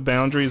pushed the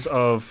boundaries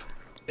of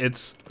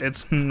it's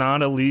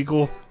not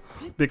illegal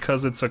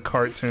because it's a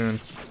cartoon.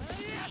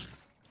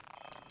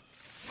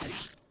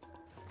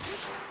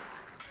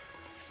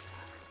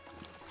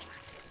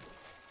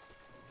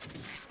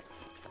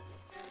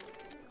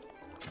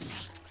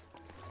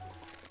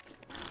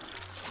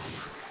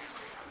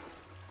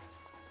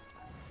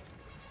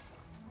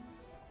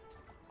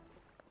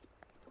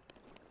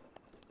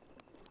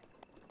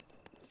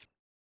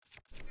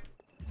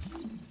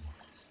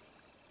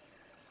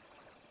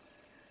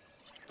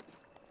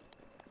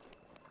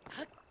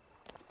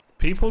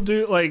 People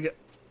do, like,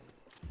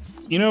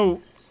 you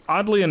know,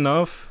 oddly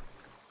enough,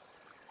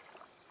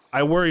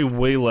 I worry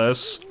way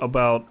less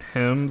about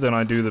him than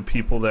I do the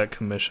people that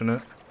commission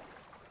it.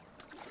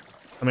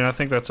 I mean, I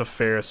think that's a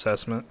fair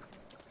assessment.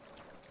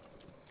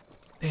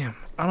 Damn,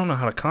 I don't know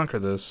how to conquer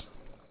this.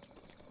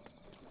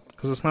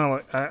 Because it's not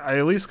like, I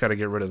at least gotta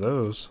get rid of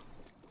those.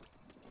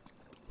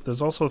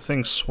 There's also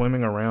things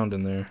swimming around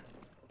in there.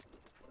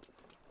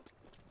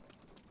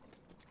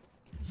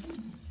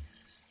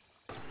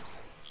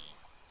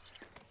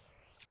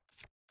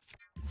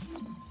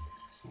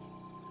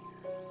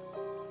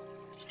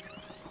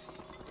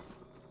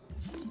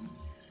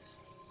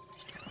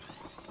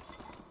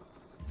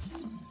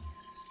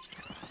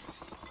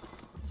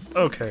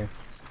 Okay.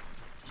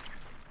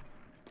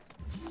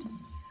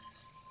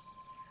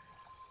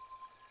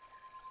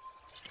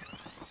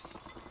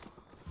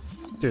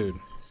 Dude.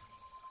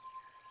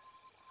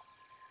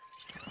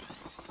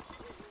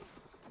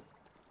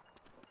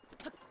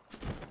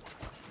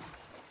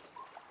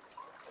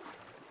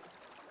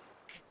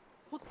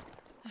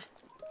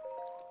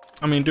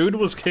 I mean, dude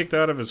was kicked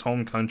out of his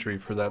home country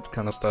for that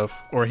kind of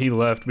stuff. Or he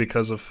left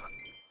because of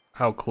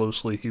how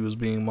closely he was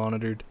being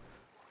monitored.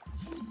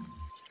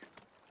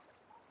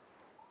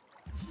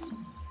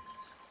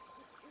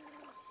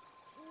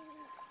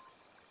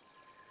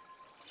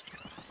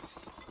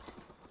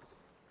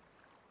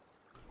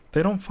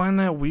 They don't find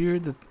that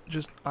weird that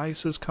just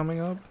ice is coming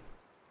up?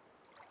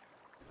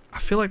 I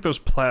feel like those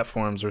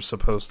platforms are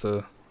supposed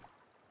to...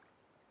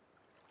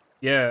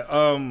 Yeah,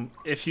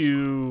 if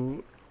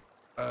you...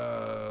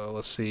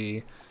 let's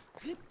see...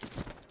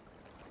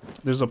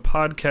 There's a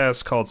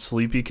podcast called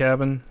Sleepy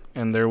Cabin,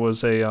 and there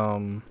was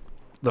a,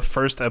 the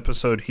first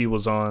episode he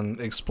was on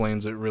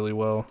explains it really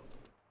well.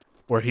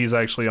 Where he's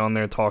actually on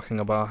there talking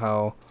about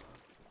how...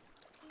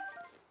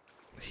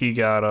 he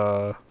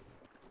got,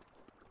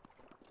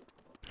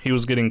 he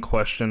was getting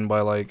questioned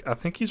by, like, I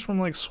think he's from,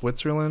 like,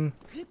 Switzerland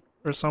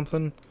or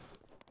something.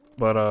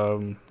 But,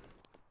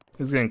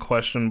 he's getting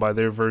questioned by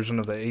their version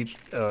of the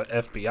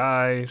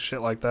FBI,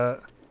 shit like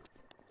that.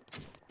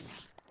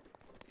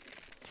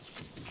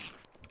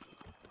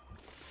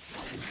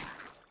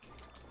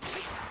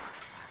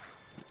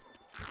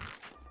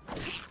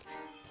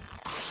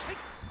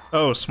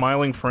 Oh,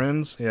 Smiling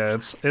Friends? Yeah,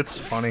 it's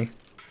funny.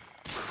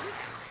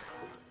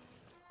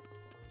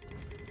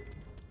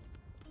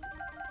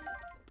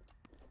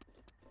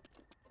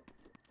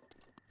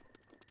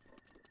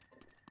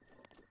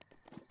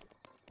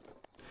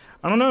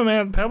 I don't know,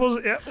 man. Pebbles,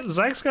 yeah,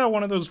 Zach's got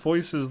one of those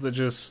voices that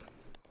just...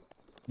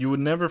 you would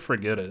never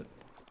forget it.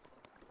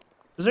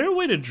 Is there a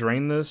way to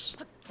drain this?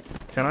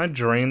 Can I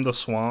drain the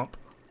swamp?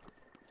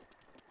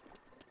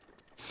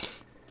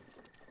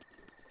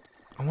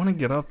 I want to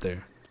get up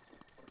there.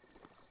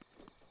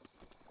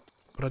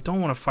 But I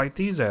don't want to fight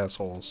these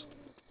assholes.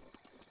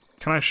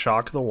 Can I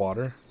shock the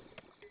water?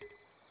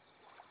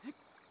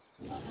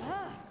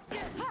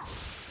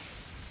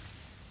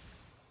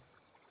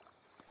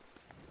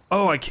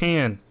 Oh, I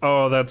can.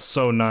 Oh, that's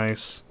so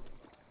nice.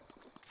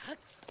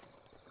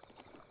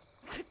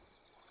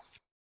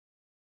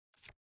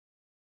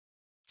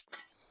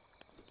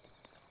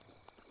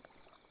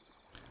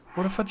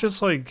 What if I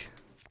just, like...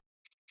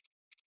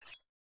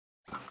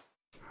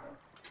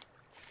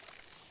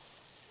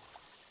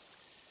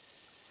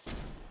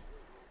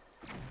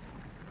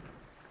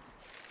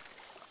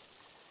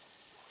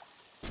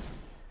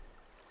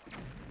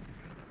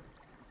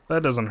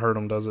 That doesn't hurt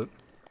him, does it?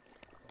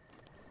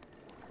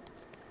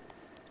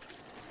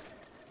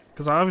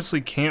 Because I obviously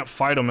can't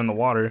fight them in the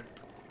water.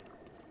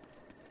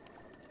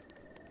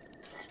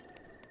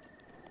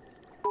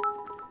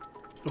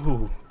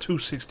 Ooh,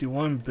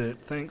 261-bit.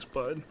 Thanks,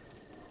 bud.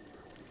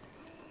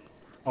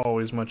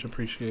 Always much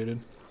appreciated.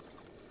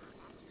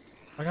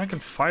 Like, I can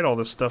fight all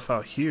this stuff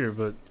out here,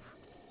 but...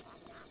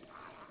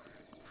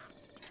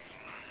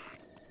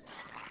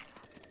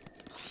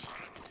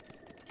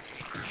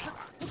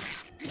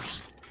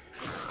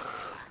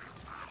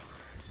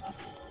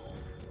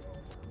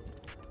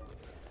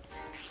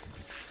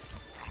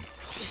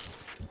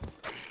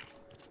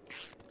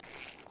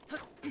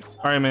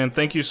 Alright, man,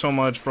 thank you so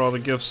much for all the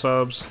gift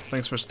subs.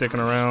 Thanks for sticking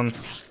around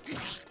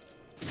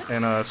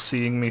and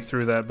seeing me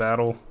through that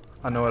battle.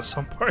 I know at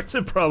some parts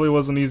it probably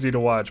wasn't easy to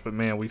watch, but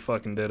man, we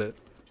fucking did it.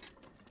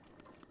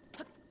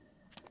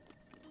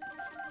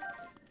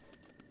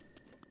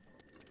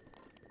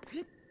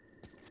 It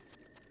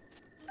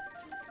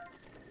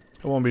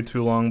won't be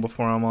too long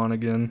before I'm on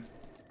again,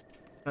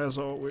 as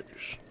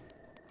always.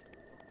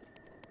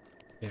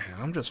 Yeah,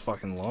 I'm just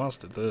fucking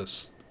lost at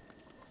this.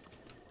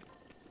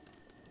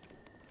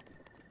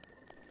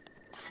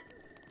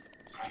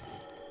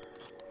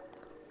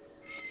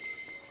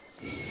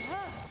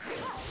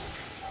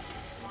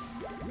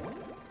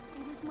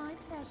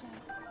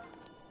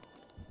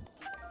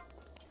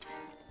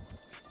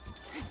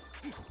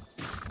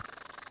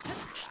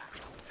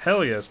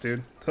 Hell yes,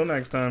 dude. Till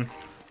next time.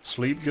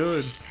 Sleep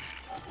good.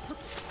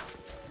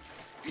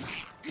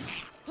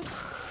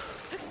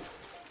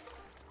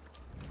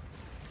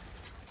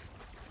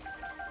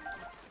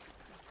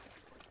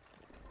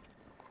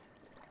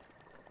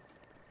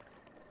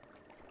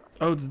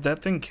 Oh, did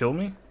that thing kill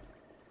me?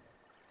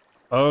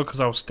 Oh,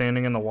 because I was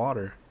standing in the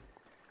water.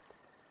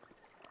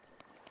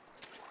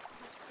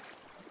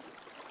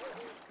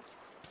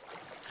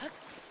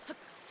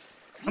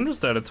 I'm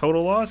just at a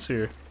total loss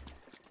here.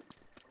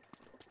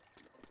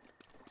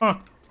 Huh.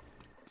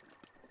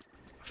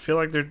 I feel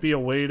like there'd be a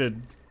way to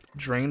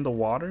drain the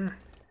water.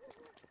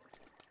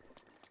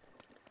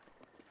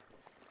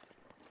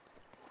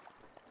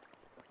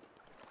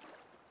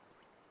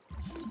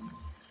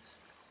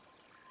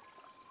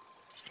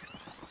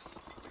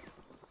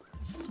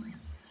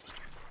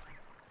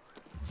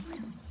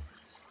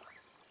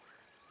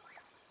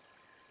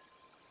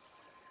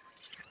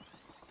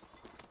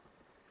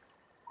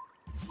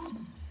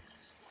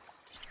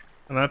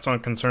 And that's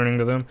unconcerning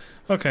to them.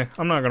 Okay,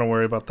 I'm not gonna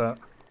worry about that.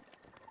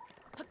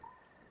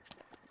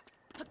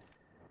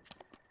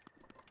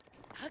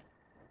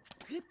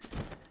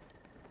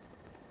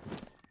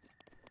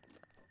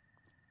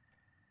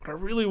 But I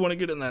really want to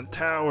get in that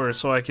tower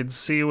so I can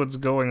see what's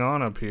going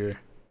on up here.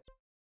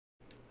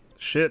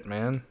 Shit,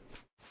 man.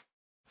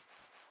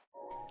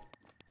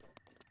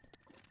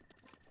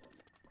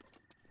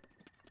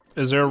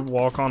 Is there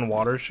walk on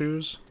water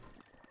shoes?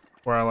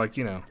 Where I, like,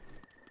 you know,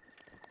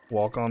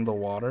 walk on the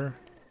water?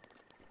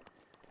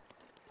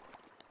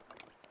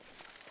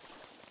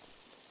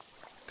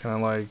 Kind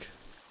of like...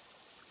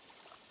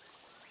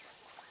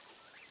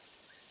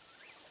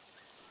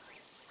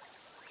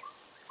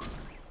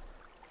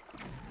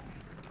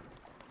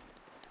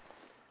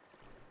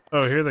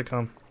 Oh, here they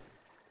come.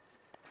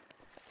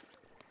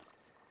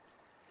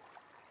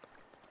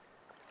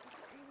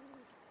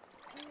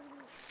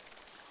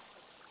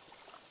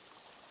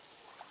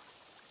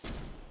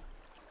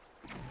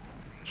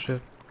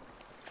 Shit.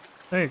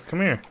 Hey,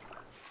 come here.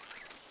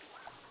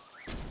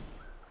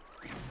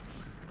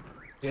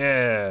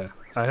 Yeah,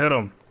 I hit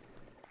him.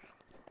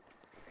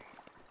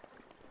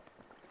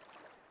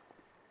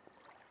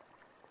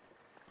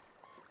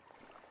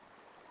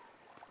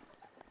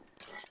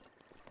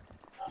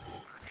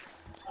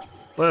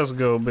 Let's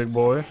go, big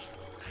boy.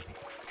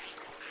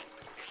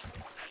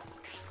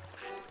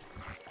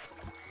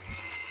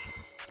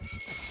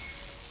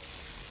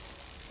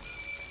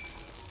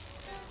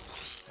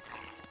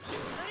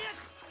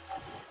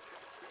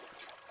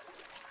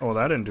 Oh,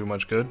 that didn't do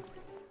much good.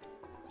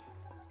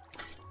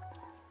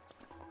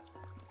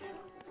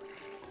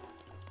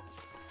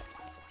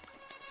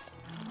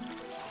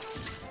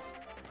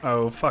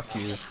 Oh, fuck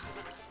you.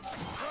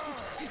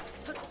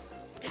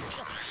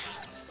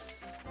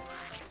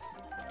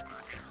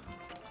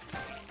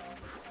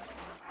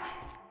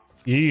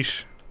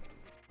 Yeesh.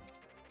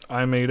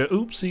 I made a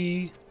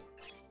oopsie.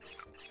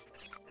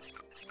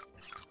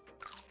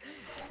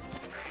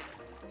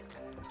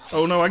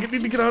 Oh no, I need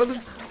to get out of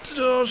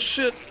the... Oh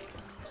shit.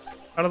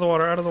 Out of the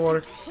water, out of the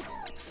water.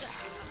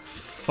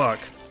 Fuck.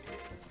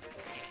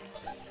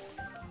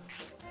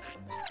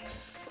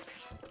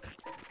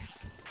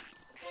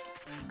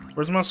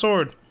 Where's my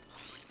sword?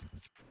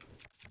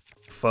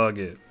 Fuck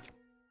it.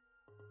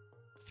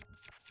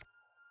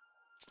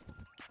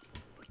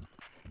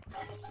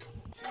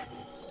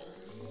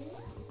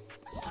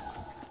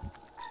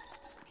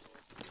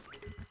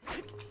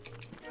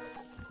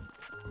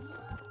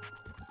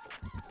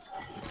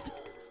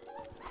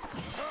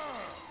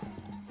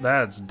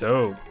 That's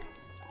dope.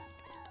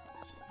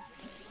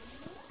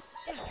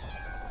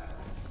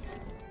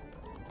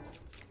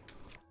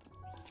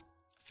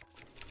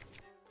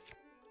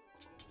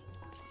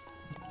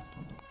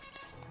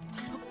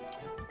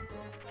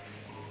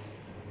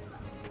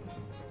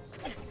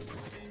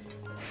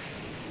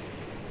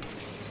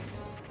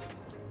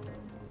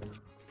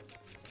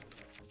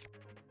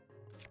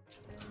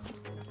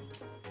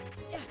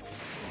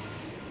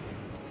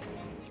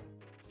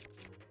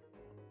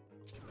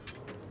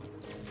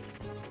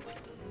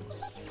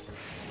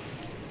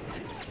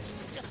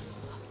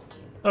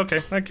 Okay,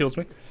 that kills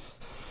me.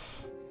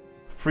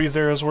 Freeze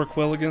arrows work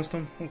well against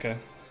them? Okay.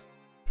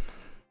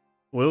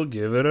 We'll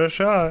give it a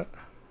shot.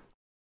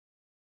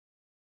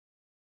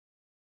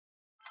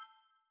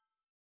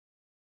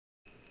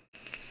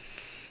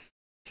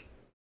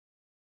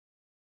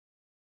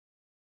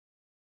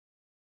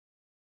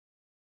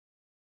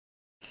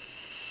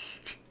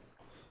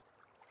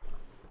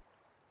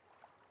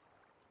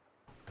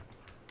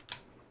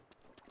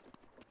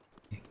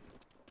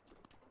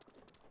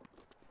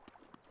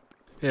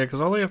 Yeah,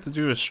 because all they have to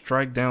do is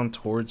strike down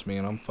towards me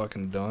and I'm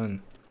fucking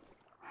done.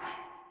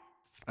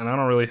 And I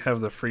don't really have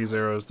the freeze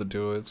arrows to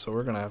do it, so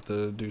we're gonna have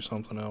to do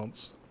something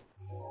else.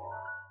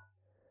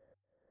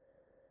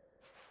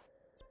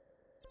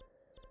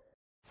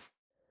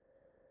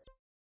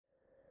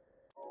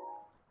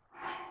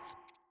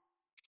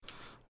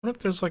 What if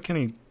there's like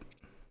any...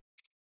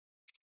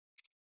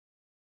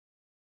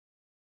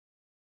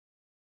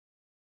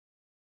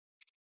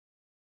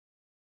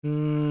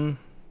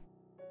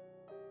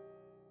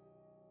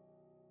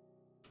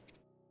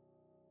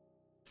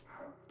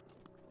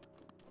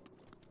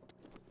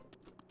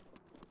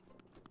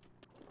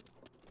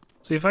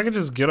 See, if I could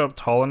just get up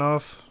tall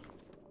enough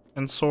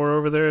and soar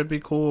over there, it'd be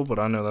cool, but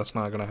I know that's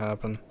not gonna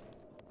happen.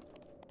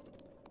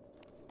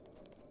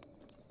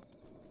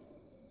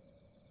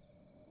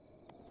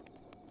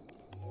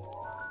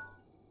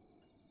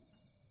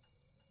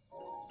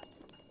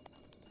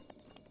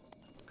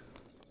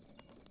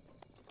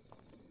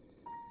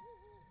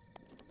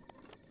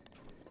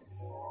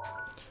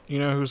 You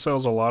know who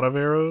sells a lot of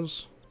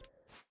arrows?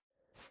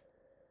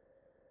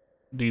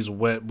 These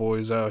wet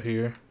boys out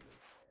here.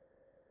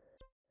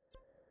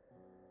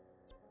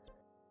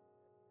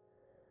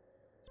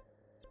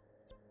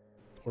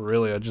 Well,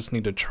 really, I just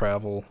need to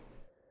travel.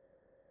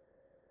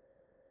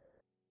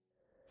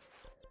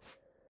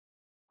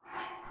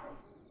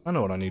 I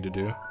know what I need to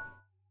do.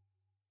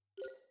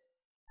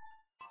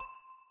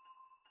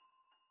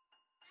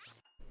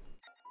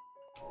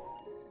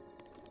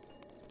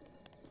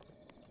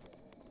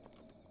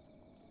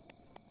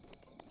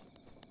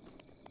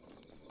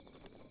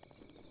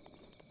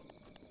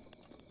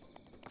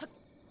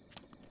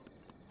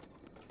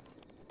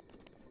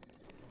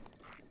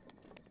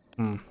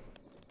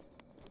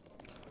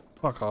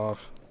 Fuck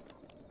off.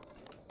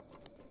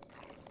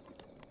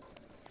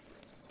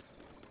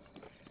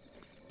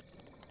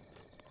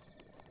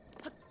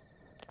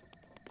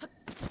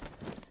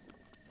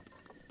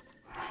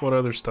 What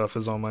other stuff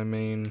is on my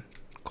main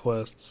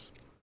quests?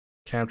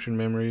 Captured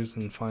memories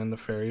and find the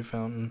fairy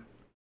fountain.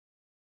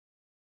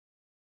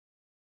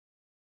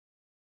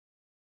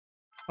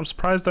 I'm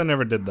surprised I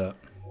never did that.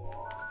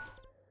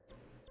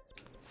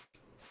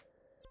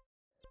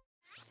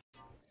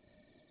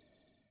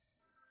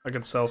 I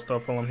can sell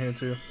stuff while I'm here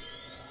too.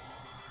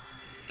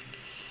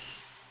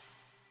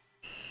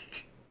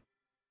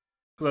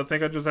 Because I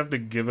think I just have to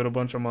give it a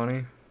bunch of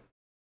money.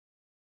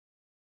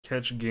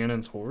 Catch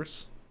Ganon's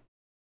horse.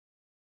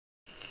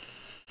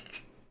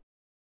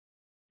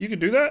 You could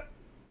do that?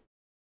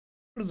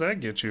 What does that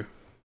get you?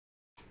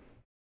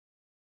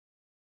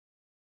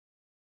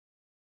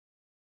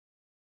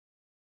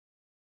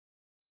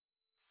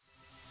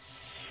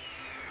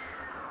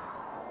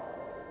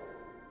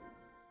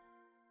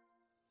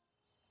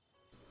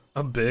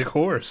 A big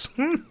horse.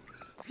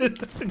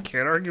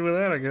 Can't argue with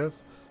that, I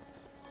guess.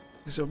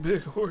 He's a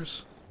big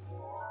horse.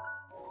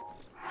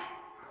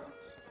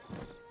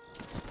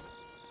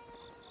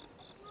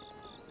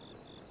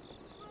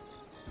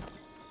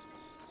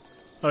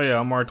 Oh yeah,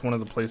 I marked one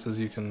of the places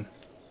you can...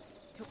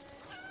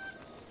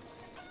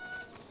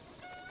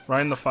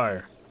 Right in the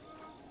fire.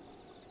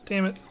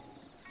 Damn it.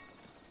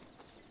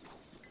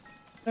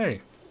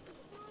 Hey.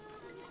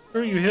 Who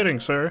are you hitting,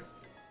 sir?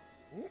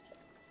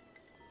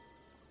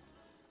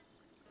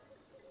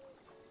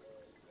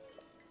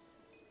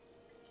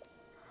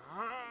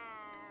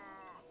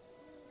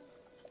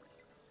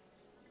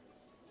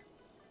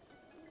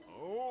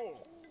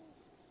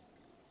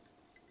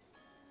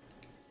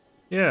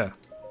 Yeah,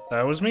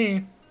 that was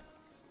me.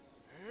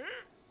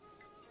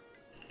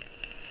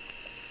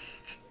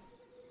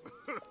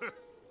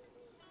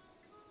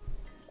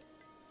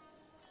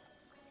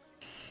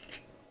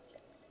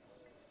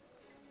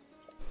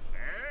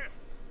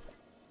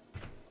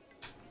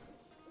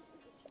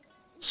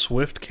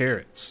 Swift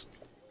carrots.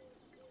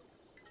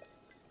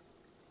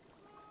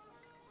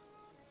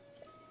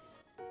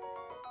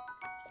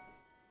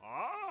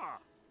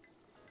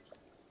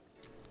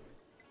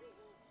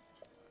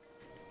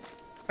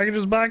 I can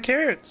just buy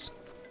carrots.